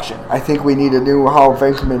Fame induction. I think we need a new Hall of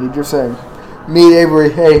Fame committee. Just saying. Me and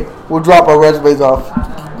Avery, hey, we'll drop our resumes off.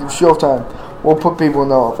 Showtime. We'll put people in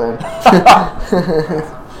the Hall of Fame.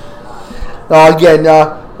 Again,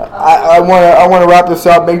 I want to wrap this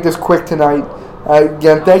up. Make this quick tonight.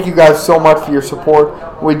 Again, thank you guys so much for your support.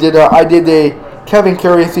 I did a Kevin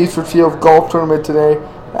Carius Eastern Shield golf tournament today.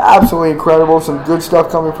 Absolutely incredible. Some good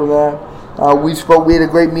stuff coming from that. We had a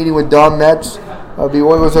great meeting with Don Metz of the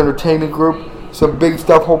Oilers Entertainment Group. Some big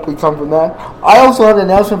stuff hopefully come from that. I also had an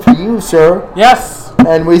announcement for you, sir. Yes.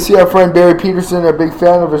 And we see our friend Barry Peterson, a big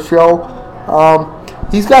fan of the show.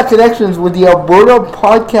 He's got connections with the Alberta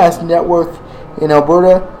Podcast Network in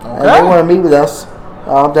Alberta. Okay. And they want to meet with us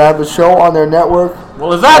to have a show on their network.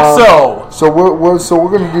 Well, is that so? So we're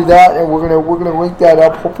going to do that, and we're going to link that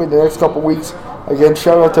up hopefully in the next couple of weeks. Again,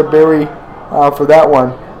 shout out to Barry for that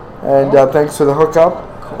one, and thanks for the hookup.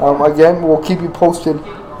 Again, we'll keep you posted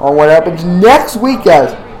on what happens next week,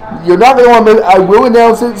 guys. You're not going to want to miss. I will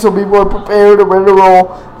announce it so people are prepared and ready to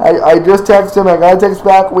roll. I just texted him. I got a text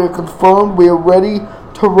back. We are confirmed. We are ready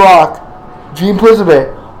to rock. Gene Principe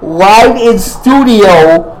live in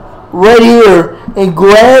studio right here in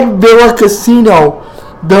Grand Villa Casino.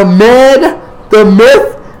 The man, the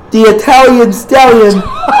myth, the Italian stallion,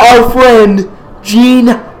 our friend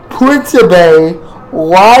Gene Principe,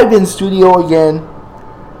 live in studio again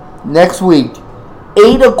next week.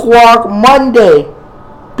 8 o'clock Monday.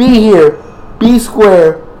 Be here. Be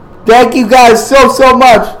square. Thank you guys so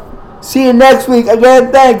much. See you next week. Again,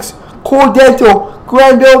 thanks. Core Dental,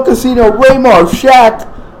 Grand Villa Casino, Raymar, Shaq,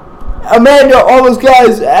 Amanda, all those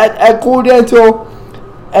guys at Core Dental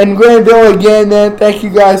and Grand Villa again, man. Thank you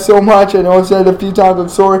guys so much. I know I said it a few times. I'm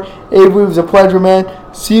sorry. Avery, it was a pleasure, man.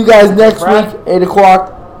 See you guys next week, 8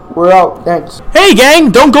 o'clock. We're out. Thanks. Hey,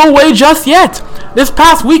 gang, don't go away just yet. This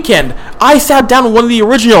past weekend, I sat down with one of the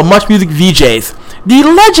original Much Music VJs, the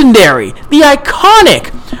legendary, the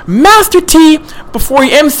iconic Master T, before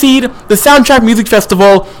he emceed the Soundtrack Music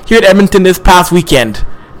Festival here at Edmonton this past weekend.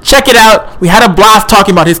 Check it out. We had a blast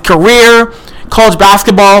talking about his career, college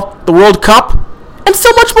basketball, the World Cup, and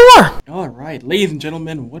so much more. All right, ladies and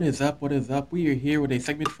gentlemen, what is up? What is up? We are here with a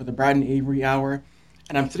segment for the Brad and Avery Hour,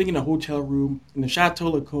 and I'm sitting in a hotel room in the Chateau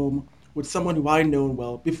Lacombe with someone who I know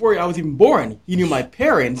well. Before I was even born, he knew my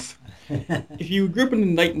parents. If you grew up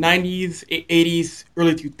in the 90s, 80s,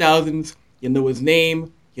 early 2000s, you know his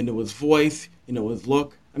name, you know his voice, you know his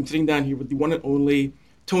look. I'm sitting down here with the one and only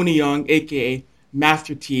Tony Young, a.k.a.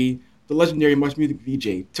 Master T, the legendary Much Music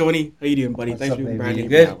VJ. Tony, how you doing, buddy? What's Thanks up, for being baby? Brad You and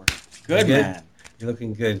good? Avery Hour. Good, You're man. You're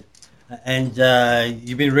looking good. And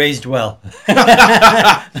you've been raised well.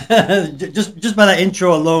 just by that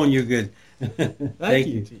intro alone, you're good. Thank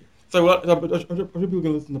you. So, I'm sure people are going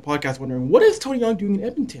to listen to the podcast wondering, what is Tony Young doing in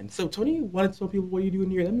Edmonton? So, Tony, why don't you tell people what you're doing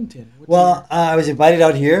here in Edmonton? I was invited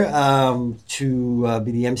out here to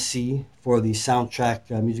be the MC for the Soundtrack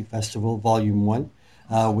Music Festival, Volume 1,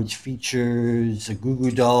 which features Goo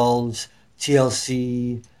Goo Dolls,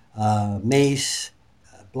 TLC, Mace,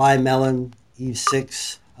 Blind Melon, Eve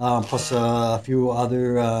 6, plus a few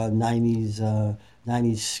other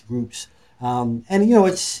 90s groups. And, you know,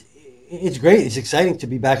 it's great. It's exciting to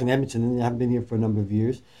be back in Edmonton, and I haven't been here for a number of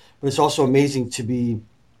years. But it's also amazing to be,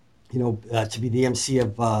 to be the MC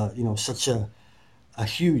of, such a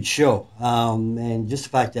huge show. And just the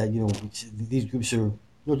fact that, these groups are,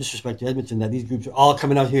 no disrespect to Edmonton, that these groups are all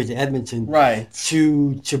coming out here to Edmonton, right,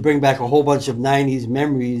 to bring back a whole bunch of 90s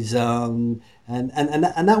memories. And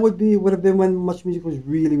that would have been when Much Music was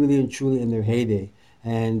really, really and truly in their heyday.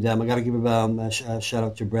 And I got to give a shout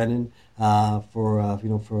out to Brennan for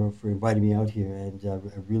inviting me out here, and I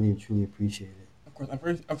really and truly appreciate it. Of course,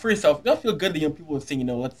 I'm for yourself. It does feel good that people are saying,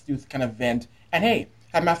 let's do this kind of event, and hey,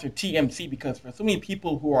 have Master TMC, because for so many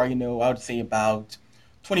people who are, I would say about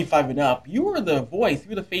 25 and up, you were the voice, you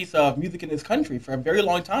were the face of music in this country for a very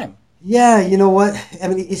long time. Yeah, you know what? I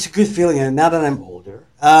mean, it's a good feeling, and now that I'm older,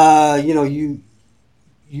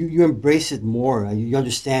 you embrace it more. You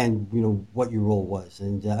understand, what your role was.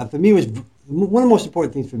 And for me, it was one of the most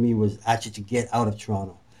important things for me was actually to get out of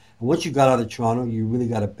Toronto. And once you got out of Toronto, you really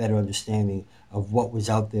got a better understanding of what was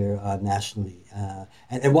out there nationally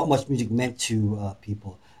and what Much Music meant to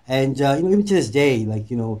people. And even to this day,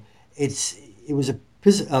 it was a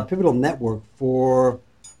pivotal network for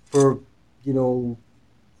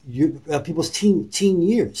people's teen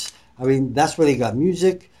years. I mean, that's where they got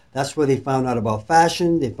music. That's where they found out about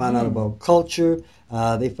fashion. They found out about culture.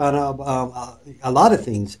 They found out a lot of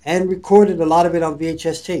things and recorded a lot of it on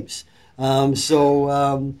VHS tapes.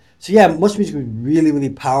 So yeah, much music was really, really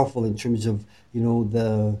powerful in terms of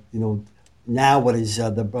now what is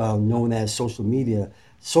known as social media.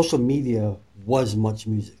 Social media was much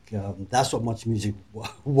music. That's what much music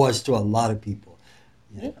was to a lot of people.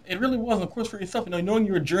 Yeah, it really was. And of course, for yourself, knowing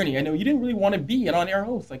your journey, I know you didn't really want to be an on-air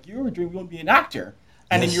host. Like you were dreaming you want to be an actor,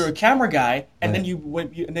 and then Yes. you're a camera guy, and Right.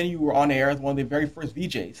 then and then you were on air as one of the very first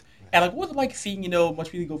VJs. And like, what was it like seeing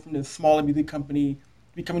much music go from this smaller music company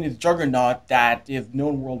to becoming this juggernaut that is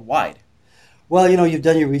known worldwide? Well, you've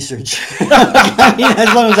done your research. I mean,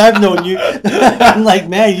 as long as I've known you, I'm like,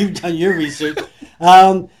 man, you've done your research.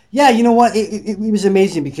 Yeah, you know what? It was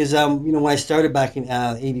amazing because, when I started back in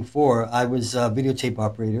 '84, I was a videotape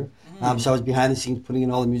operator. So I was behind the scenes putting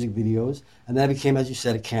in all the music videos. And then I became, as you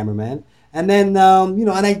said, a cameraman. And then,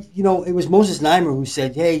 it was Moses Neimer who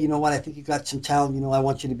said, hey, you know what? I think you got some talent. I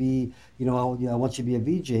want you to be, I want you to be a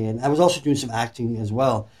VJ. And I was also doing some acting as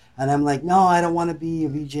well. And I'm like, no, I don't want to be a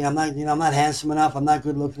VJ. I'm not, I'm not handsome enough. I'm not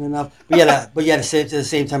good looking enough. But yeah, at the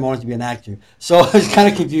same time, I wanted to be an actor. So it's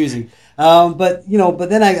kind of confusing. But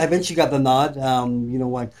then I eventually got the nod.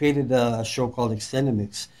 I created a show called Extended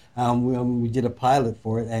Mix. We did a pilot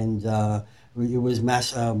for it, and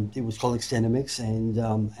it was called Extended Mix,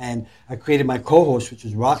 and I created my co-host, which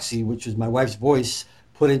was Roxy, which was my wife's voice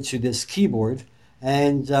put into this keyboard,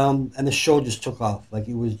 and the show just took off. Like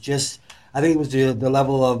it was just. I think it was the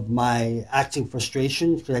level of my acting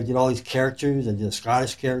frustration because I did all these characters. I did a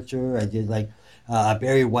Scottish character. I did like a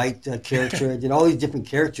Barry White character. I did all these different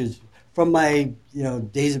characters from my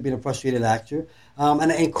days of being a frustrated actor, and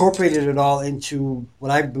I incorporated it all into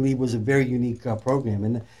what I believe was a very unique program,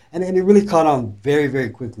 and it really caught on very,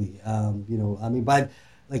 very quickly. I mean,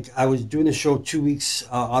 I was doing the show 2 weeks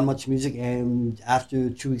on Much Music, and after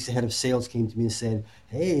 2 weeks, the head of sales came to me and said,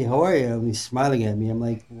 "Hey, how are you?" And he's smiling at me. I'm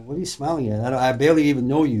like, "What are you smiling at? I barely even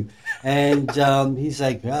know you." And he's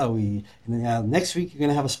like, next week you're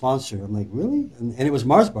gonna have a sponsor." I'm like, "Really?" And it was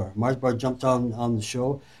Mars Bar. Mars Bar jumped on the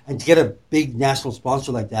show, and to get a big national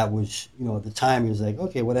sponsor like that was, at the time, it was like,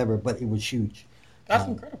 okay, whatever, but it was huge. That's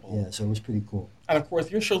incredible. Yeah, so it was pretty cool. And of course,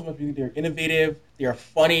 your shows must be they're innovative, they are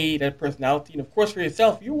funny, they have personality, and of course, for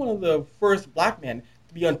yourself, you're one of the first black men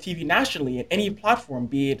to be on TV nationally at any platform,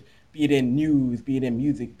 be it in news, be it in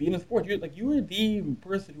music, be it in sports. You were the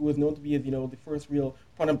person who was known to be as the first real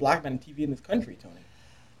prominent black man on TV in this country, Tony.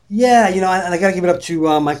 Yeah, and I got to give it up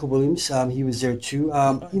to Michael Williams. He was there too.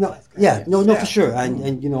 For sure.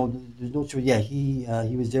 And there's no choice. Yeah,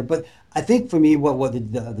 he was there. But I think for me, what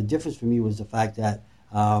the difference for me was the fact that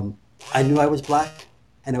I knew I was black,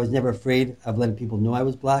 and I was never afraid of letting people know I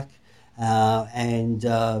was black. And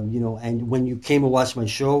when you came and watched my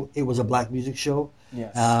show, it was a black music show.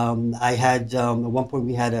 Yes. I had at one point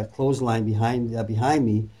we had a clothesline behind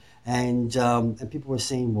me, and people were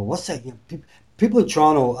saying, "Well, what's that?" People in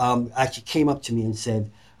Toronto actually came up to me and said,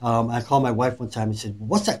 I called my wife one time and said,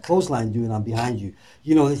 "What's that clothesline doing on behind you?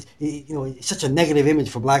 It's such a negative image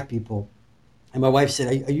for black people." And my wife said,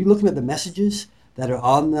 "Are you looking at the messages that are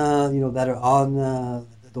on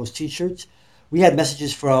those T-shirts?" We had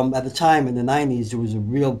messages from at the time in the '90s. There was a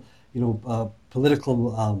real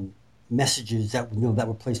political messages that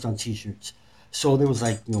were placed on T-shirts. So there was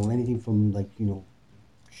anything from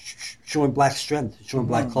showing black strength, showing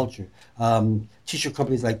black culture. T-shirt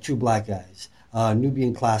companies like Two Black Guys,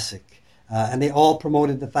 Nubian Classic, and they all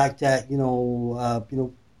promoted the fact that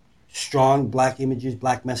strong black images,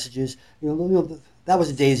 black messages. That was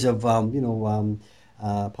the days of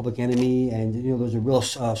Public Enemy, and there was a real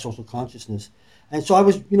social consciousness. And so I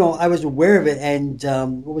was aware of it, and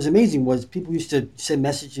what was amazing was people used to send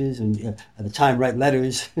messages and at the time write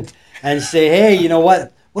letters and say, "Hey, you know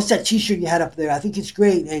what? What's that T-shirt you had up there? I think it's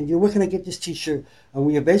great. And where can I get this T-shirt?" And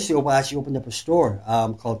we eventually opened up a store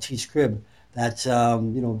called T's Crib. That's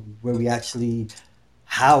where we actually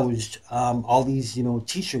housed all these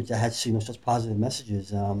T-shirts that had such positive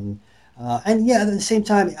messages. And yeah, at the same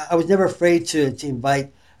time, I was never afraid to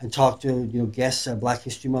invite and talk to guests at Black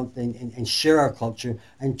History Month and share our culture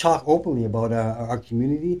and talk openly about our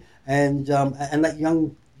community and let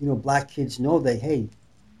young black kids know that, hey,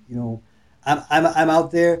 I'm out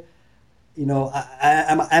there.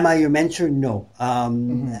 Am I your mentor? No.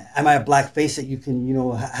 Am I a black face that you can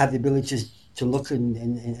have the ability to look and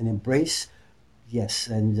embrace? Yes.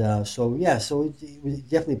 And so it was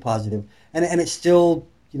definitely positive, and it's still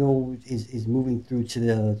is moving through to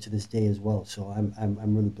this day as well. So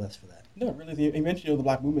I'm really blessed for that. No, really, you mentioned the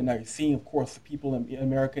black movement. Now you're seeing, of course, the people in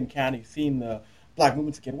America and Canada. You're seeing the black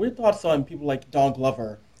movements again. What are your thoughts on people like Don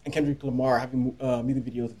Glover and Kendrick Lamar having music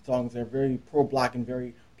videos and songs that are very pro-black and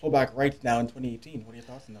very pro-black rights now in 2018. What are your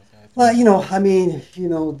thoughts on those guys? Well, I mean,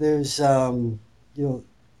 there's a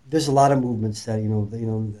lot of movements that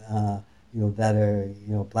that are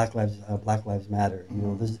Black Lives Matter.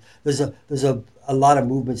 There's a lot of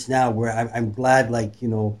movements now where I'm glad, like,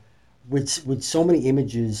 with so many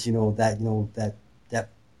images, that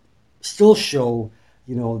still show,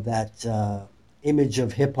 that image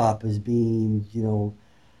of hip hop as being,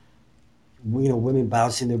 women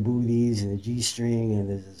bouncing their booties and a G-string, and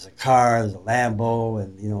there's a car, there's a Lambo,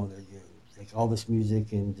 and like all this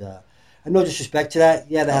music, and no disrespect to that.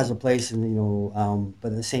 Yeah, that has a place, and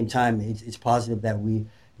but at the same time, it's positive that we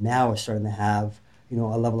now are starting to have a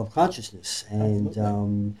level of consciousness,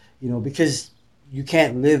 and because you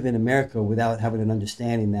can't live in America without having an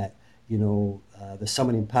understanding that there's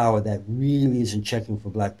someone in power that really isn't checking for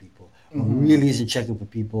black people, or really isn't checking for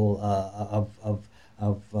people of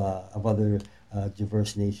other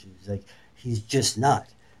diverse nations. Like, he's just not,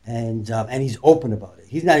 and he's open about it.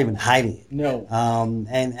 He's not even hiding it. No.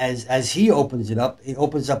 And as he opens it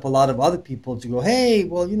opens up a lot of other people to go, hey,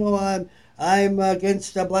 well, I'm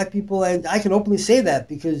against black people, and I can openly say that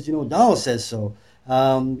because Donald says so.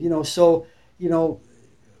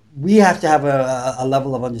 We have to have a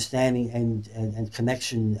level of understanding and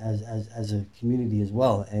connection as a community as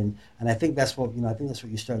well, and I think that's what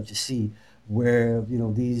you're starting to see, where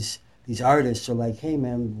these artists are like, hey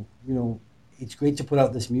man, it's great to put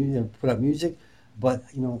out this music, but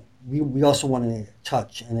we also want to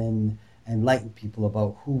touch and enlighten people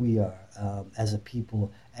about who we are as a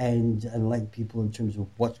people, and enlighten people in terms of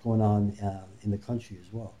what's going on in the country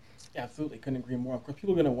as well. Yeah, absolutely. Couldn't agree more. Of course,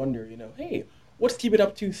 people are going to wonder, hey, what's Steve been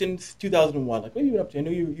up to since 2001? Like, what have you been up to? I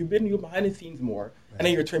know you're behind the scenes more. Right. I know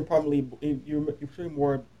you're trained you're trained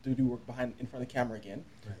more to do work in front of the camera again.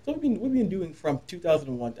 Right. So what have you been doing from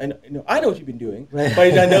 2001? I know what you've been doing, right.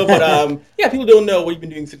 But people don't know what you've been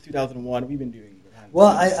doing since 2001. What have you been doing?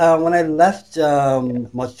 Well, when I left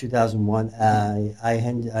March 2001, I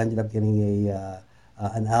ended up getting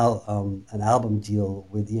an album deal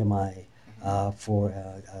with EMI for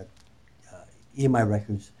EMI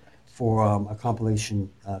Records for a compilation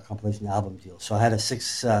album deal. So I had a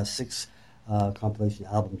six compilation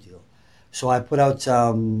album deal. So I put out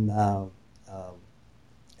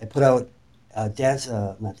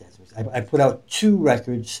I put out two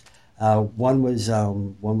records. One was a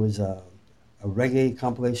reggae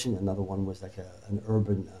compilation. Another one was like an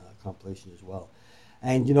urban compilation as well.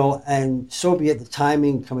 And and so be it. The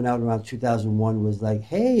timing coming out around 2001 was like,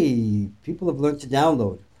 hey, people have learned to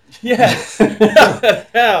download. Yes.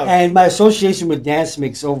 And my association with Dance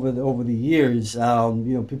Mix over the years,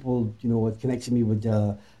 people what connected me with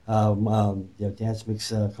Dance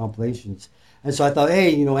Mix compilations, and so I thought,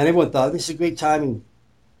 hey, and everyone thought this is great timing,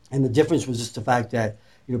 and the difference was just the fact that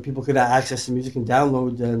people could access the music and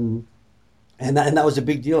download, and that was a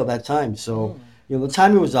big deal at that time. So the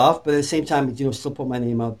timing was off, but at the same time, still put my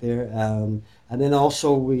name out there, and then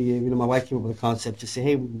also my wife came up with a concept to say,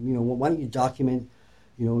 hey, why don't you document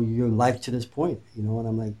your life to this point, and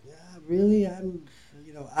I'm like, yeah, really? I'm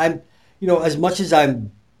as much as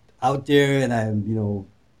I'm out there and I'm,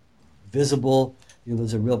 visible,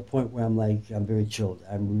 there's a real point where I'm like, I'm very chilled.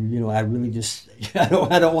 I really just, I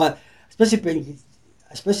don't want,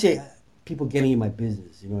 especially people getting in my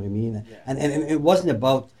business, you know what I mean? Yeah. And it wasn't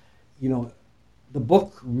about, the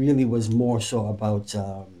book really was more so about,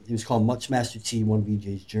 it was called Much Master T, One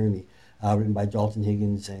VJ's Journey, written by Dalton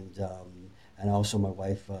Higgins, and also my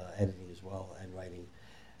wife editing as well and writing.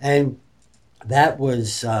 And that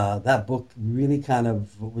was that book really kind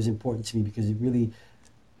of was important to me because it really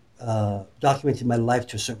documented my life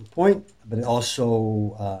to a certain point, but it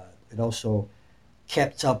also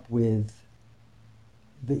kept up with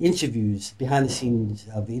the interviews, behind the scenes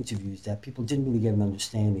of the interviews, that people didn't really get an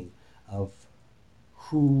understanding of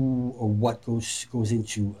who or what goes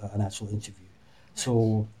into an actual interview.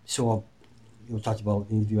 So talked about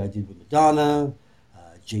the interview I did with Madonna,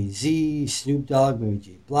 Jay-Z, Snoop Dogg, Mary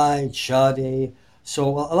J. Blige, Sade. So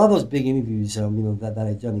a lot of those big interviews, that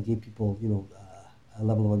I'd done, it gave people, a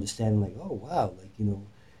level of understanding, like, oh wow, like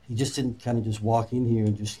he just didn't kind of just walk in here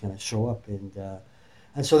and just kind of show up, and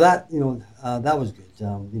so that that was good,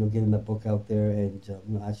 getting the book out there, and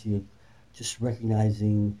actually just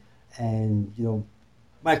recognizing and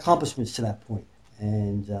my accomplishments to that point,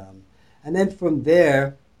 and then from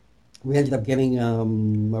there. We ended up getting,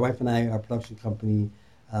 my wife and I, our production company,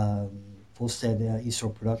 Fullstead Esau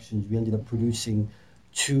Productions, we ended up producing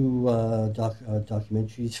two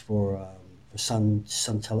documentaries for Sun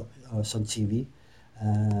TV.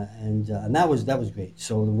 and that was great.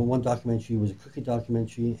 So the one documentary was a cricket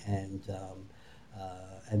documentary, and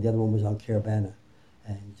the other one was on Caravana,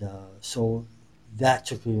 and so that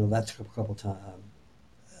took a couple times.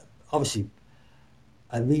 Obviously,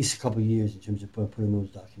 at least a couple of years in terms of putting those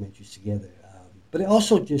documentaries together. But it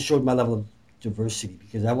also just showed my level of diversity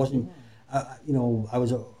because I wasn't, I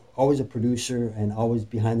was always a producer and always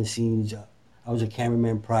behind the scenes. I was a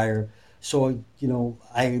cameraman prior. So,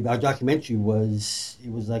 our documentary was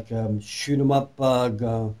like shoot 'em up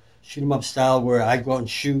style where I go out and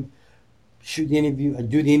shoot the interview,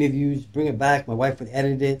 do the interviews, bring it back. My wife would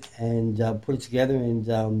edit it and put it together, and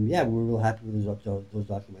yeah, we were real happy with those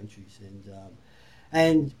documentaries.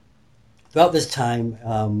 And throughout this time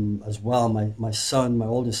as well, my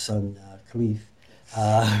oldest son, Khalif,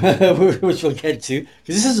 which we'll get to,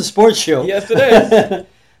 because this is a sports show. Yes, it is.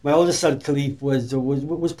 My oldest son, Khalif,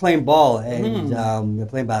 was playing ball and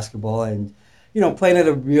playing basketball and playing at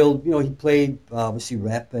a real. He played obviously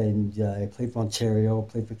rep and he played for Ontario,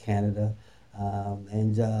 played for Canada,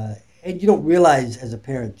 and you don't realize as a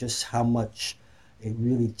parent just how much it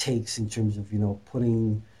really takes in terms of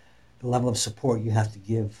putting the level of support you have to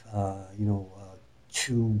give,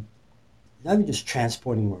 to not even just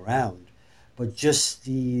transporting him around, but just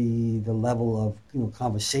the level of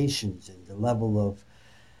conversations and the level of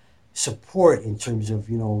support in terms of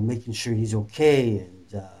making sure he's okay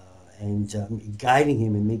and guiding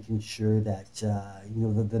him and making sure that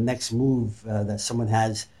the next move that someone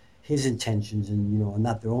has his intentions and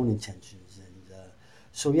not their own intentions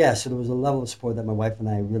so there was a level of support that my wife and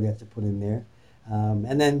I really had to put in there,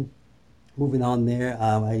 and then. Moving on there,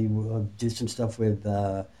 I did some stuff with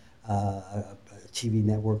a TV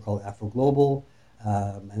network called Afro Global,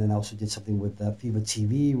 and then I also did something with Fever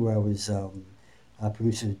TV where I was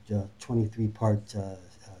producing a 23-part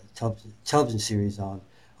television series on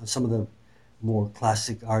some of the more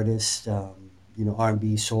classic artists,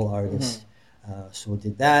 R&B, soul artists. So I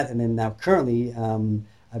did that, and then now currently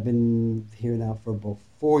I've been here now for about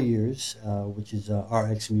 4 years, which is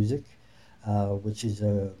RX Music, which is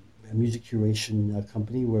a music curation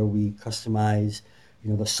company where we customize,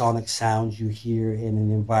 the sonic sounds you hear in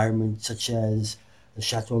an environment such as the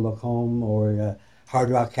Chateau Lacombe or Hard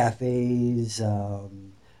Rock cafes.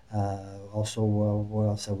 Also, what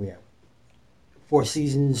else have we have? Four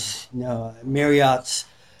Seasons, Marriott's.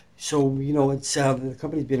 So it's the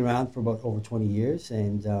company's been around for about over 20 years,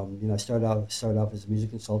 and I started off as a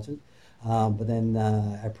music consultant, but then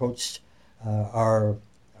I approached our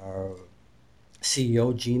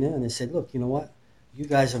CEO Gina, and I said, "Look, you know what? You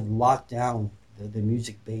guys have locked down the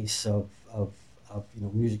music base of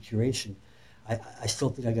music curation. I still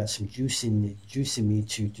think I got some juice in me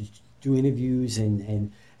to do interviews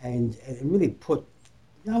and really put.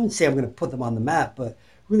 I wouldn't say I'm going to put them on the map, but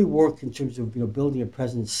really work in terms of building a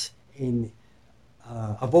presence in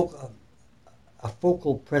a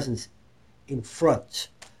focal presence in front."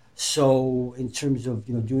 So in terms of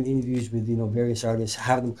doing interviews with various artists,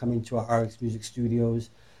 having them come into our RX Music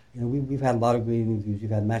studios, we've had a lot of great interviews.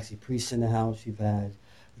 We've had Maxi Priest in the house. We've had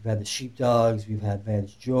the Sheepdogs. We've had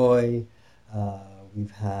Vance Joy.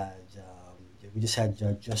 We've had we just had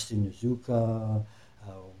Justin Nizuka.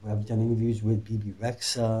 I've done interviews with BB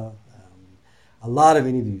Rexa. A lot of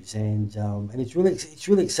interviews, and it's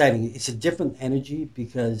really exciting. It's a different energy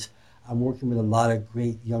because I'm working with a lot of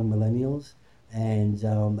great young millennials. And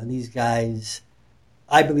these guys,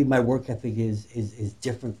 I believe my work ethic is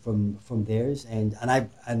different from theirs, and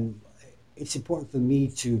it's important for me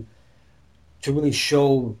to really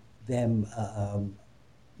show them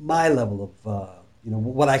my level of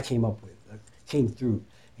what I came up with, came through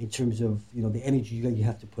in terms of the energy you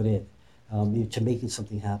have to put in to making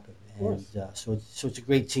something happen. And so it's a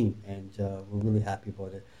great team, and we're really happy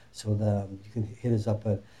about it. So you can hit us up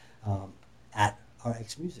at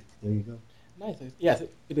RX Music. There you go. Nice. Yes,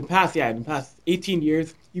 in the past 18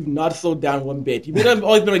 years, you've not slowed down one bit. You may not have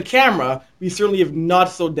always been on camera, but you certainly have not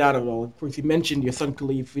slowed down at all. Of course, you mentioned your son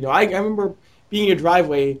Khalif. I remember being in your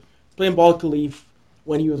driveway, playing ball with Khalif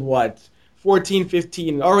when he was, 14,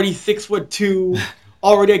 15, already 6'2",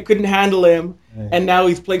 already I couldn't handle him, and now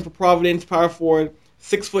he's playing for Providence, power forward,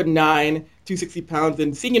 6'9", 260 pounds,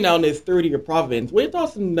 and seeing him now in his third year at Providence. What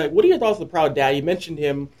are your thoughts on the proud dad? You mentioned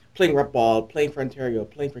him playing rep ball, playing for Ontario,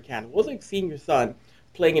 playing for Canada. What was it like seeing your son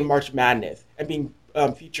playing in March Madness and being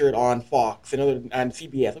featured on Fox and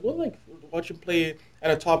CBS? What was it like watching him play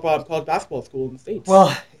at a top college basketball school in the States?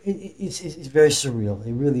 Well, it's very surreal.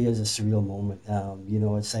 It really is a surreal moment.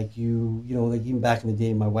 It's like like even back in the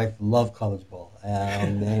day, my wife loved college ball,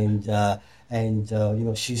 and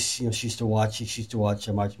she used to watch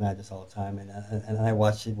March Madness all the time, and I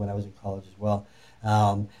watched it when I was in college as well.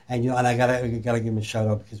 And and I gotta give him a shout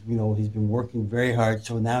out because he's been working very hard.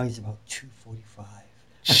 So now he's about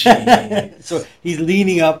 245. So he's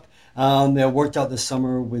leaning up. They worked out this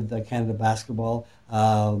summer with Canada basketball.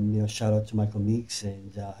 Shout out to Michael Meeks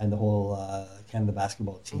and the whole Canada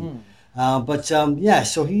basketball team.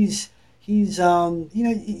 So he's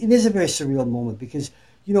it is a very surreal moment because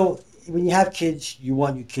when you have kids, you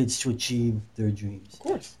want your kids to achieve their dreams. Of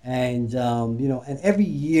course. And and every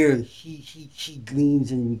year he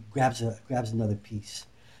gleans and grabs another piece,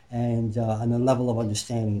 and a level of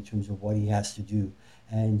understanding in terms of what he has to do,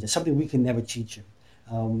 and something we can never teach him.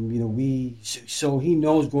 So he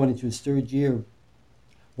knows going into his third year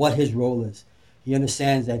what his role is. He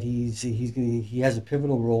understands that he has a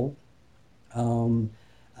pivotal role,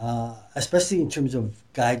 especially in terms of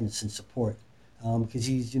guidance and support. Because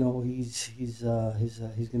he's going to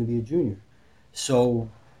be a junior. So,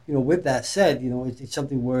 with that said, it's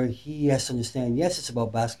something where he has to understand, yes, it's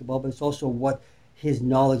about basketball, but it's also what his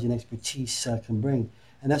knowledge and expertise can bring.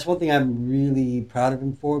 And that's one thing I'm really proud of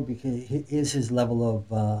him for, because it is his level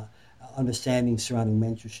of understanding surrounding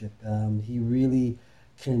mentorship. He really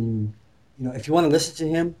can, if you want to listen to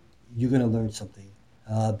him, you're going to learn something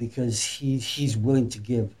because he's willing to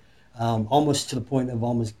give, almost to the point of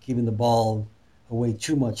almost giving the ball away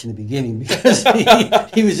too much in the beginning because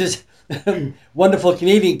he was this wonderful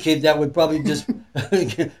Canadian kid that would probably just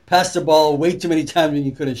pass the ball way too many times when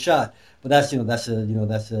you could have shot. But that's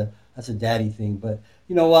a daddy thing. But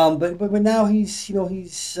but now he's going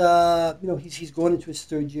into his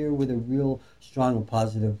third year with a real strong and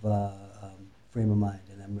positive frame of mind,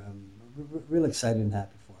 and I'm real excited and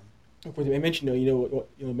happy for him. Of course, I mentioned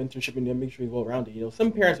mentorship and make sure he's well rounded.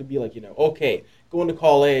 Some parents would be like, okay, go into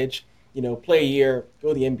college. Play a year,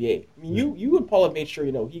 go to the NBA. I mean, you would probably make sure,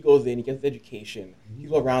 he goes in, he gets his education, he's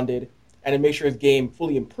well-rounded, and then make sure his game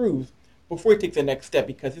fully improves before he takes the next step,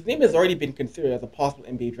 because his name has already been considered as a possible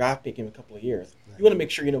NBA draft pick in a couple of years. Right. You want to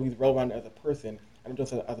make sure, he's well-rounded as a person and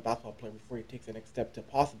just as a basketball player before he takes the next step to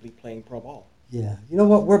possibly playing pro ball. Yeah. You know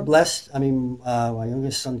what? We're blessed. I mean, my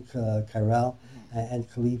youngest son, Kyrell, and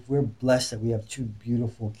Khalif, we're blessed that we have two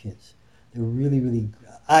beautiful kids. They're really, really,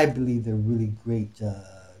 I believe they're really great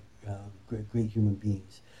great human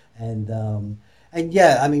beings, and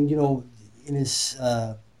yeah, I mean, in his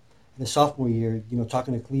sophomore year,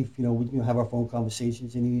 talking to Khalif, we have our phone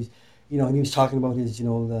conversations, and he was talking about his,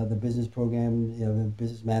 the business program, the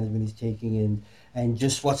business management he's taking, and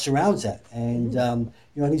just what surrounds that, and and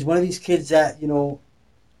he's one of these kids that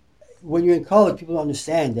when you're in college, people don't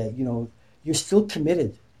understand that you're still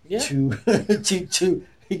committed to to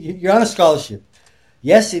you're on a scholarship.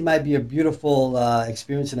 Yes, it might be a beautiful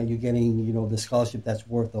experience, and you're getting, the scholarship that's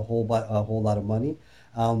worth a whole lot of money.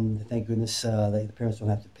 Thank goodness that the parents don't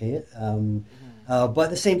have to pay it. But at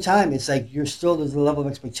the same time, it's like there's a level of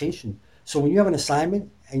expectation. So when you have an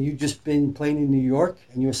assignment and you've just been playing in New York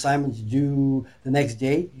and your assignment's due the next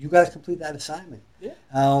day, you got to complete that assignment. Yeah.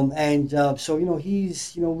 So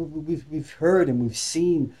he's we've heard and we've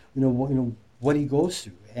seen what he goes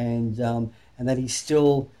through, and that he's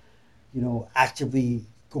still actively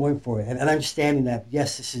going for it, and understanding that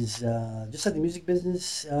yes, this is just like the music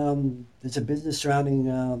business. There's a business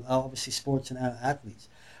surrounding obviously sports and athletes.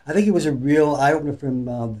 I think it was a real eye opener for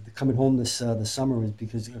him coming home this summer, was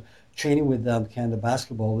because training with Canada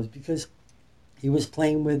basketball was because he was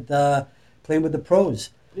playing with the pros,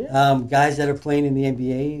 guys that are playing in the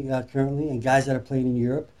NBA currently, and guys that are playing in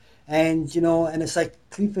Europe, and and it's like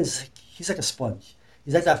Cleve he's like a sponge.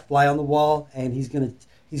 He's like that fly on the wall, and he's gonna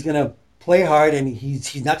play hard, and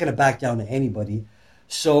he's not gonna back down to anybody.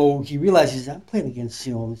 So he realizes I'm playing against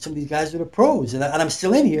some of these guys that are pros, and I'm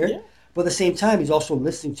still in here. Yeah. But at the same time, he's also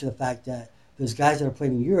listening to the fact that there's guys that are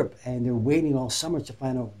playing in Europe, and they're waiting all summer to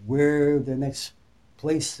find out where their next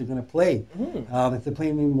place they're gonna play. Mm-hmm. If they're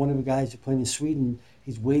playing in one of the guys who are playing in Sweden,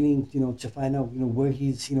 he's waiting to find out where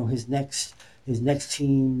he's his next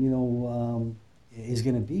team is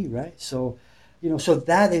gonna be, right? So. So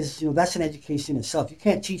that is, that's an education in itself. You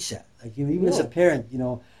can't teach that. Like, even as a parent,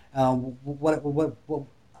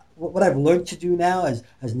 what I've learned to do now is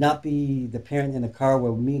not be the parent in the car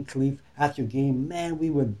where me and Khalif after a game, man, we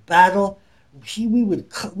would battle. We would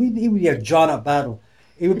be a drawn up battle.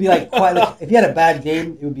 It would be like quiet. Like, if you had a bad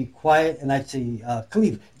game, it would be quiet, and I'd say,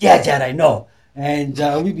 Khalif, yeah, Dad, I know. And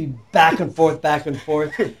we'd be back and forth, and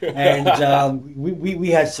we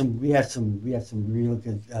had some real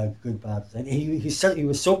good battles. And he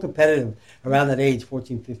was so competitive around that age,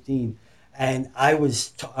 14, 15, and I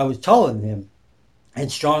was taller than him and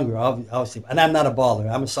stronger, obviously. And I'm not a baller.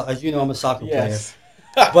 As you know, I'm a soccer player.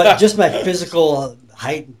 But just my physical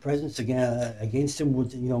height and presence against him.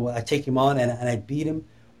 Would I take him on and I beat him.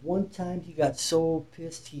 One time he got so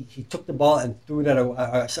pissed he took the ball and threw it at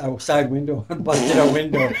our side window and busted our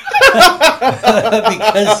window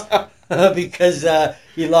because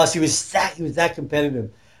he lost. He was that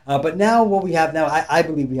competitive. But now what we have now, I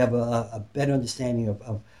believe we have a better understanding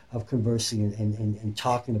of conversing and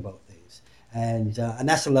talking about things, and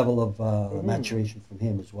that's a level of maturation from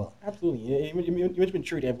him as well. Absolutely. You mentioned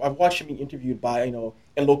maturity. I've watched him being interviewed by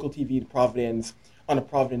a local TV in Providence, on a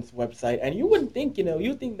Providence website, and you wouldn't think,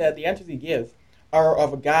 you think that the answers he gives are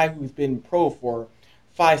of a guy who's been pro for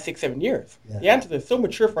 5, 6, 7 years. Yeah. The answers are so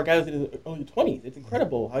mature for a guy who's in his early 20s. It's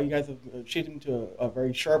incredible how you guys have shaped him to a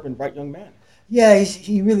very sharp and bright young man. Yeah,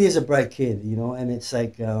 he really is a bright kid, and it's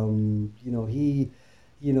like,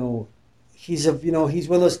 he's he's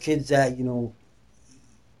one of those kids that,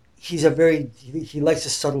 he likes a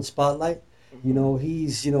subtle spotlight.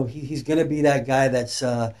 He's going to be that guy that's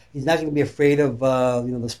he's not going to be afraid of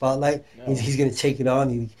the spotlight. No. He's going to take it on.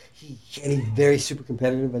 He's very super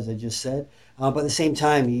competitive, as I just said. But at the same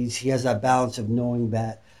time, he has that balance of knowing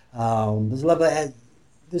that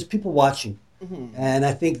there's people watching, and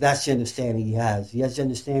I think that's the understanding he has. He has the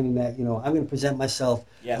understanding that I'm going to present myself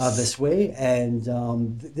this way, and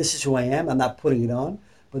this is who I am. I'm not putting it on,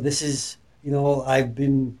 but this is I've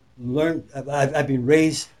been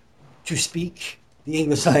raised to speak the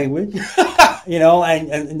English language,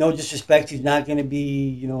 and no disrespect, he's not going to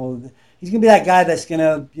be, he's going to be that guy that's going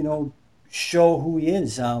to, show who he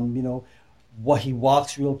is, what he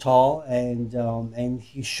walks real tall, and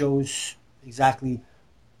he shows exactly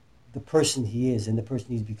the person he is and the person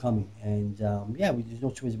he's becoming. And, there's no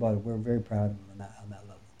choice about it. We're very proud of him on that level.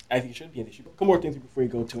 I think you should be. A couple more things before you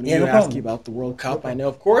go, Tony. I'm going to ask you about the World Cup. I know,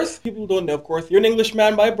 of course. People don't know, of course. You're an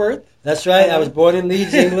Englishman by birth. That's right. I was born in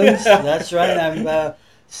Leeds, England. That's right. I'm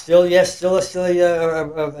still a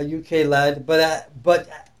UK lad. But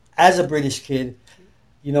as a British kid,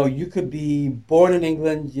 you could be born in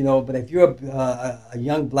England, but if you're a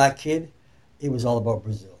young black kid, it was all about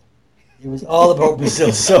Brazil. It was all about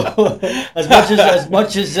Brazil. So as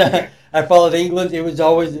much as I followed England, it was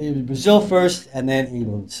Brazil first and then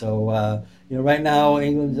England. So right now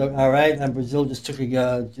England's all right, and Brazil just took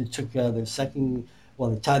their second.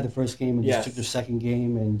 Well, they tied the first game and just took their second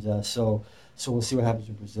game, and so we'll see what happens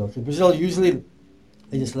with Brazil. Because Brazil usually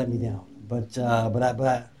they just let me down, but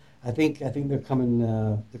I think they're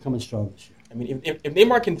coming strong this year. I mean, if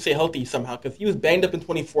Neymar can stay healthy somehow, because he was banged up in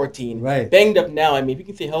 2014, right? Banged up now. I mean, if he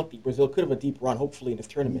can stay healthy, Brazil could have a deep run, hopefully, in this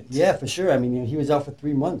tournament. Yeah, for sure. I mean, he was out for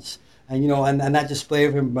 3 months, and and that display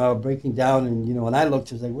of him breaking down, and and I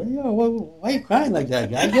looked, I was like, why are you crying like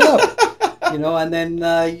that, guy? Get up, And then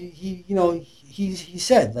he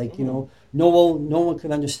said, like, no one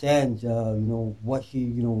can understand, what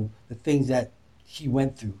the things that he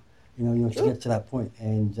went through, to get to that point,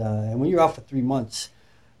 and when you're out for 3 months.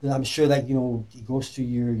 I'm sure that it goes through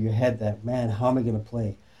your head that, man, how am I going to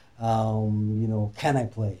play? Can I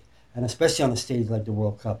play? And especially on a stage like the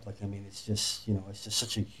World Cup, it's just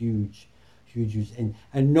such a huge,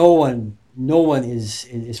 and no one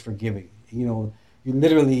is forgiving. You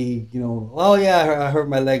literally, oh yeah, I hurt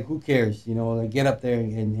my leg. Who cares? Get up there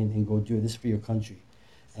and go do it. This is for your country.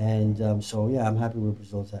 And I'm happy where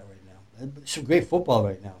Brazil's at right now. It's some great football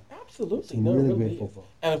right now. Absolutely. Really great football.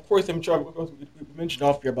 And of course, I'm sure we mentioned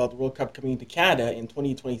off here about the World Cup coming into Canada in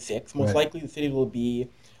 2026. Most likely the city will be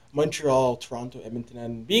Montreal, Toronto, Edmonton.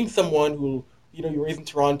 And being someone who, you're raised in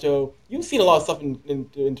Toronto, you've seen a lot of stuff in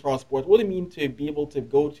Toronto sports. What does it mean to be able to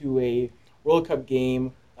go to a World Cup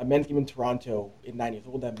game, a men's game in Toronto in 9 years?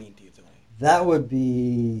 What would that mean to you, Tony? That would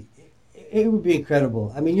be, it would be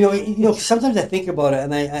incredible. I mean, sometimes I think about it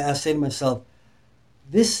and I say to myself,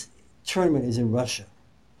 this tournament is in Russia.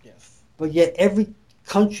 But yet every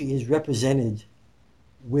country is represented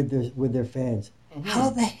with their fans. Mm-hmm.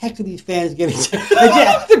 How the heck are these fans getting?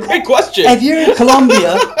 That's a great question. If you're in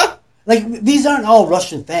Colombia, these aren't all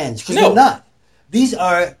Russian fans because they're not. These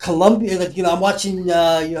are Colombia. I'm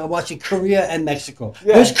watching Korea and Mexico.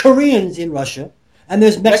 Yeah. There's Koreans in Russia, and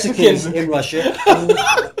there's Mexicans in Russia.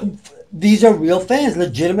 These are real fans,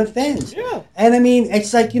 legitimate fans. Yeah. And I mean,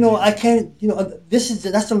 it's like, I can't,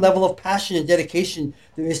 that's the level of passion and dedication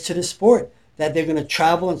there is to the sport, that they're going to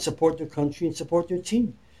travel and support their country and support their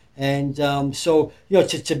team. And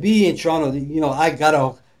to be in Toronto, I got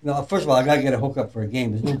to, first of all, I got to get a hookup for a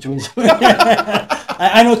game. There's no choice.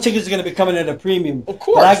 I know tickets are going to be coming at a premium. Of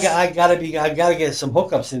course. But I got to get some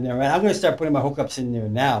hookups in there, right? I'm going to start putting my hookups in there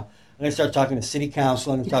now. I'm going to start talking to city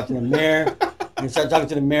council. I'm going to talk to the mayor. I'm going to start talking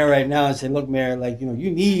to the mayor right now and say, look, mayor,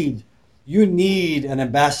 you need an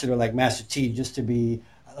ambassador like Master T just to be,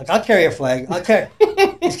 I'll carry a flag.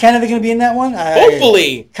 Is Canada going to be in that one?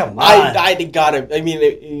 Hopefully. Come on. They got it. I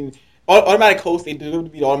mean, automatic host, they deserve to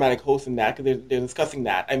be the automatic host in that because they're discussing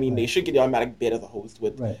that. I mean, they should get the automatic bid as a host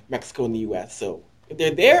with Mexico and the U.S. So if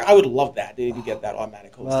they're there, I would love that. They get that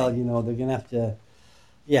automatic hosting. Well, they're going to have to.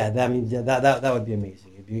 Yeah, that would be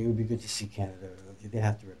amazing. It would be good to see Canada. They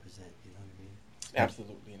have to represent. You know what I mean?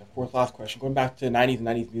 Absolutely. And of course, last question. Going back to 90s and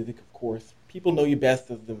 90s music, of course, people know you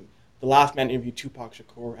best as the last man interviewed Tupac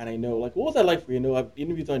Shakur. And I know, what was that like for you? I've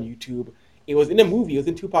interviewed on YouTube. It was in a movie. It was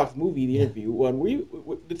in Tupac's movie, the interview.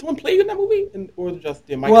 Did someone play you in that movie? Or was it just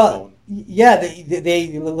their microphone? Well, yeah,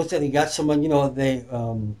 they looked at. They got someone, they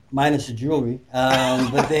minus the jewelry,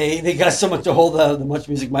 but they got someone to hold the Much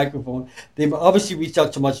Music microphone. They obviously reached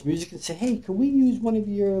out to Much Music and said, "Hey, can we use one of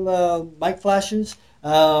your mic flashes?"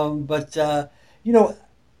 That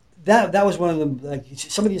was one of them. Like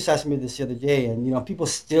somebody just asked me this the other day, and people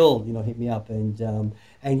still hit me up, and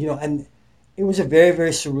it was a very, very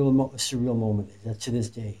surreal moment to this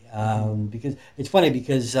day. Because it's funny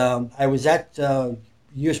because I was at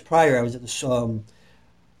years prior. I was at the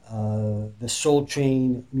Soul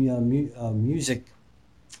Train music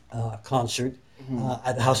concert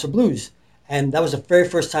at the House of Blues, and that was the very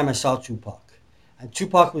first time I saw Tupac. And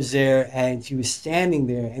Tupac was there, and he was standing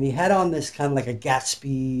there, and he had on this kind of like a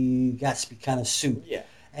Gatsby kind of suit,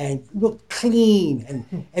 and looked clean,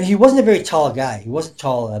 and he wasn't a very tall guy. He wasn't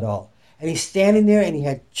tall at all. And he's standing there, and he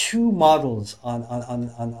had two models on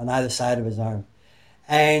either side of his arm.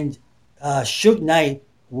 And Suge Knight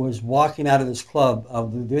was walking out of this club,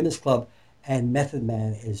 doing this club, and Method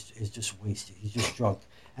Man is just wasted. He's just drunk.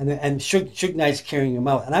 And Suge Knight's carrying him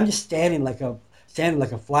out. And I'm just standing like a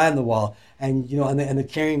fly on the wall. And they're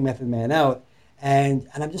carrying Method Man out. And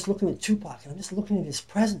I'm just looking at Tupac, and I'm just looking at his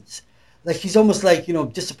presence. Like he's almost like,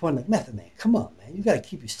 disappointed. Like, Method Man, come on, man. You got to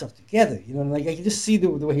keep your stuff together. Like I can just see the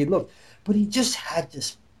way he looked. But he just had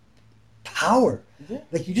this power. Yeah.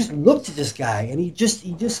 Like you just looked at this guy, and he just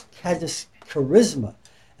had this charisma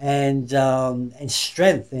and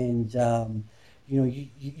strength, and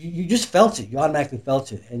you just felt it. You automatically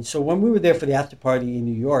felt it. And so when we were there for the after party in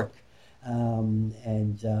New York, we're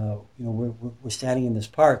standing in this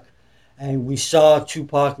park, and we saw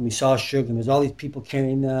Tupac and we saw Suge, and there's all these people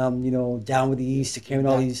carrying Down with the East, they're carrying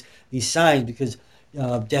all these signs because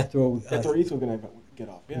Death Row East was gonna get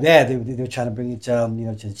off. Yeah, they were trying to bring it to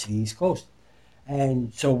the East Coast,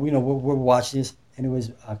 and so we're watching this, and it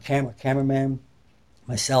was our cameraman,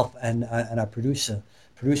 myself, and our producer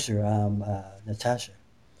Natasha,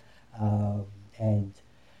 and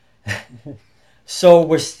so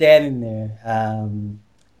we're standing there, and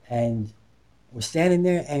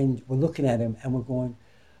we're looking at him, and we're going,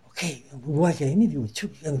 okay, we want to get an interview with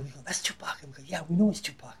Tupac. And we go, that's Tupac. And we go, yeah, we know it's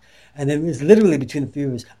Tupac. And then it was literally between the three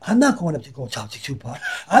of us, I'm not going up to go talk to Tupac.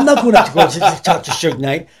 I'm not going up to go to talk to Suge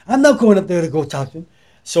Knight. I'm not going up there to go talk to him.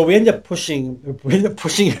 So we end up pushing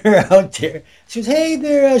her out there. She goes, hey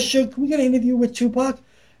there, Suge, can we get an interview with Tupac?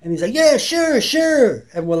 And he's like, yeah, sure.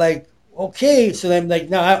 And we're like, okay. So then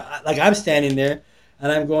I'm standing there,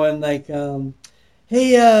 and I'm going like,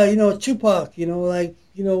 hey, Tupac, and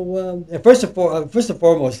first and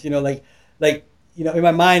foremost, in my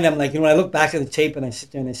mind, I'm like, when I look back at the tape and I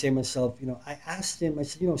sit there and I say to myself, I asked him, I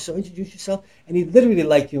said, so introduce yourself. And he literally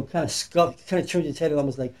kind of turns his head and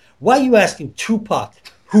almost like, why are you asking Tupac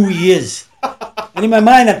who he is? And in my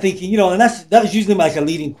mind, I'm thinking, and that was usually like a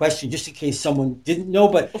leading question just in case someone didn't know.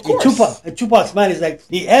 But in Tupac's mind is like,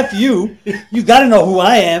 the F you got to know who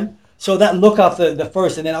I am. So that look off the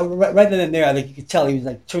first, and then right then and there, like you could tell he was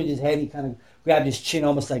like turned his head, he kind of grabbed his chin,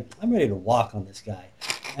 almost like I'm ready to walk on this guy.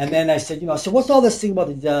 And then I said, so what's all this thing about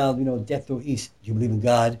the Death Row East? Do you believe in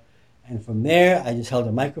God? And from there, I just held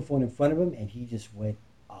a microphone in front of him, and he just went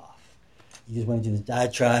off. He just went into this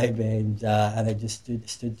diatribe, and I just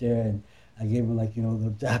stood there, and I gave him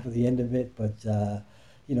the dap at the end of it. But and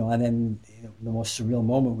then the most surreal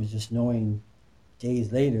moment was just knowing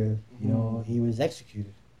days later, he was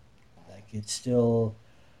executed. It's still,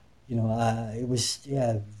 it was,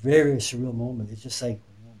 very, very surreal moment. It's just like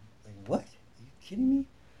what? Are you kidding me?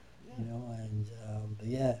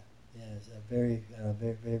 Yeah. It's very,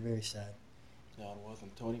 very, very, very sad. No, it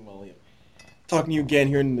wasn't. Tony, well, talking to you again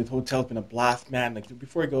here in the hotel has been a blast, man.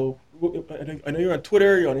 Before I go, I know you're on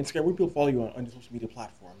Twitter, you're on Instagram. Where do people follow you on the social media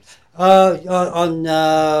platforms?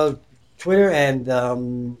 On Twitter and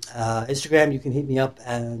Instagram, you can hit me up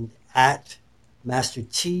at Master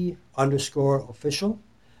T _official,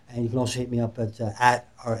 and you can also hit me up at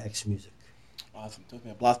RX Music. Awesome. It took me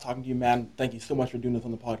a blast talking to you, man. Thank you so much for doing this on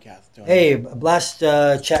the podcast, Tony. Hey, a blast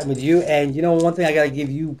chatting with you. And you know, one thing I got to give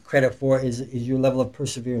you credit for is your level of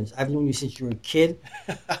perseverance. I've known you since you were a kid.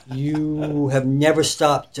 You have never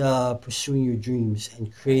stopped pursuing your dreams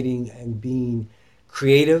and creating and being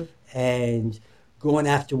creative and going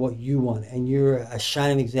after what you want. And you're a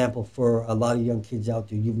shining example for a lot of young kids out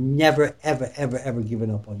there. You've never, ever, ever, ever given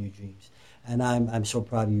up on your dreams. And I'm so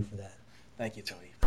proud of you for that. Thank you, Tony.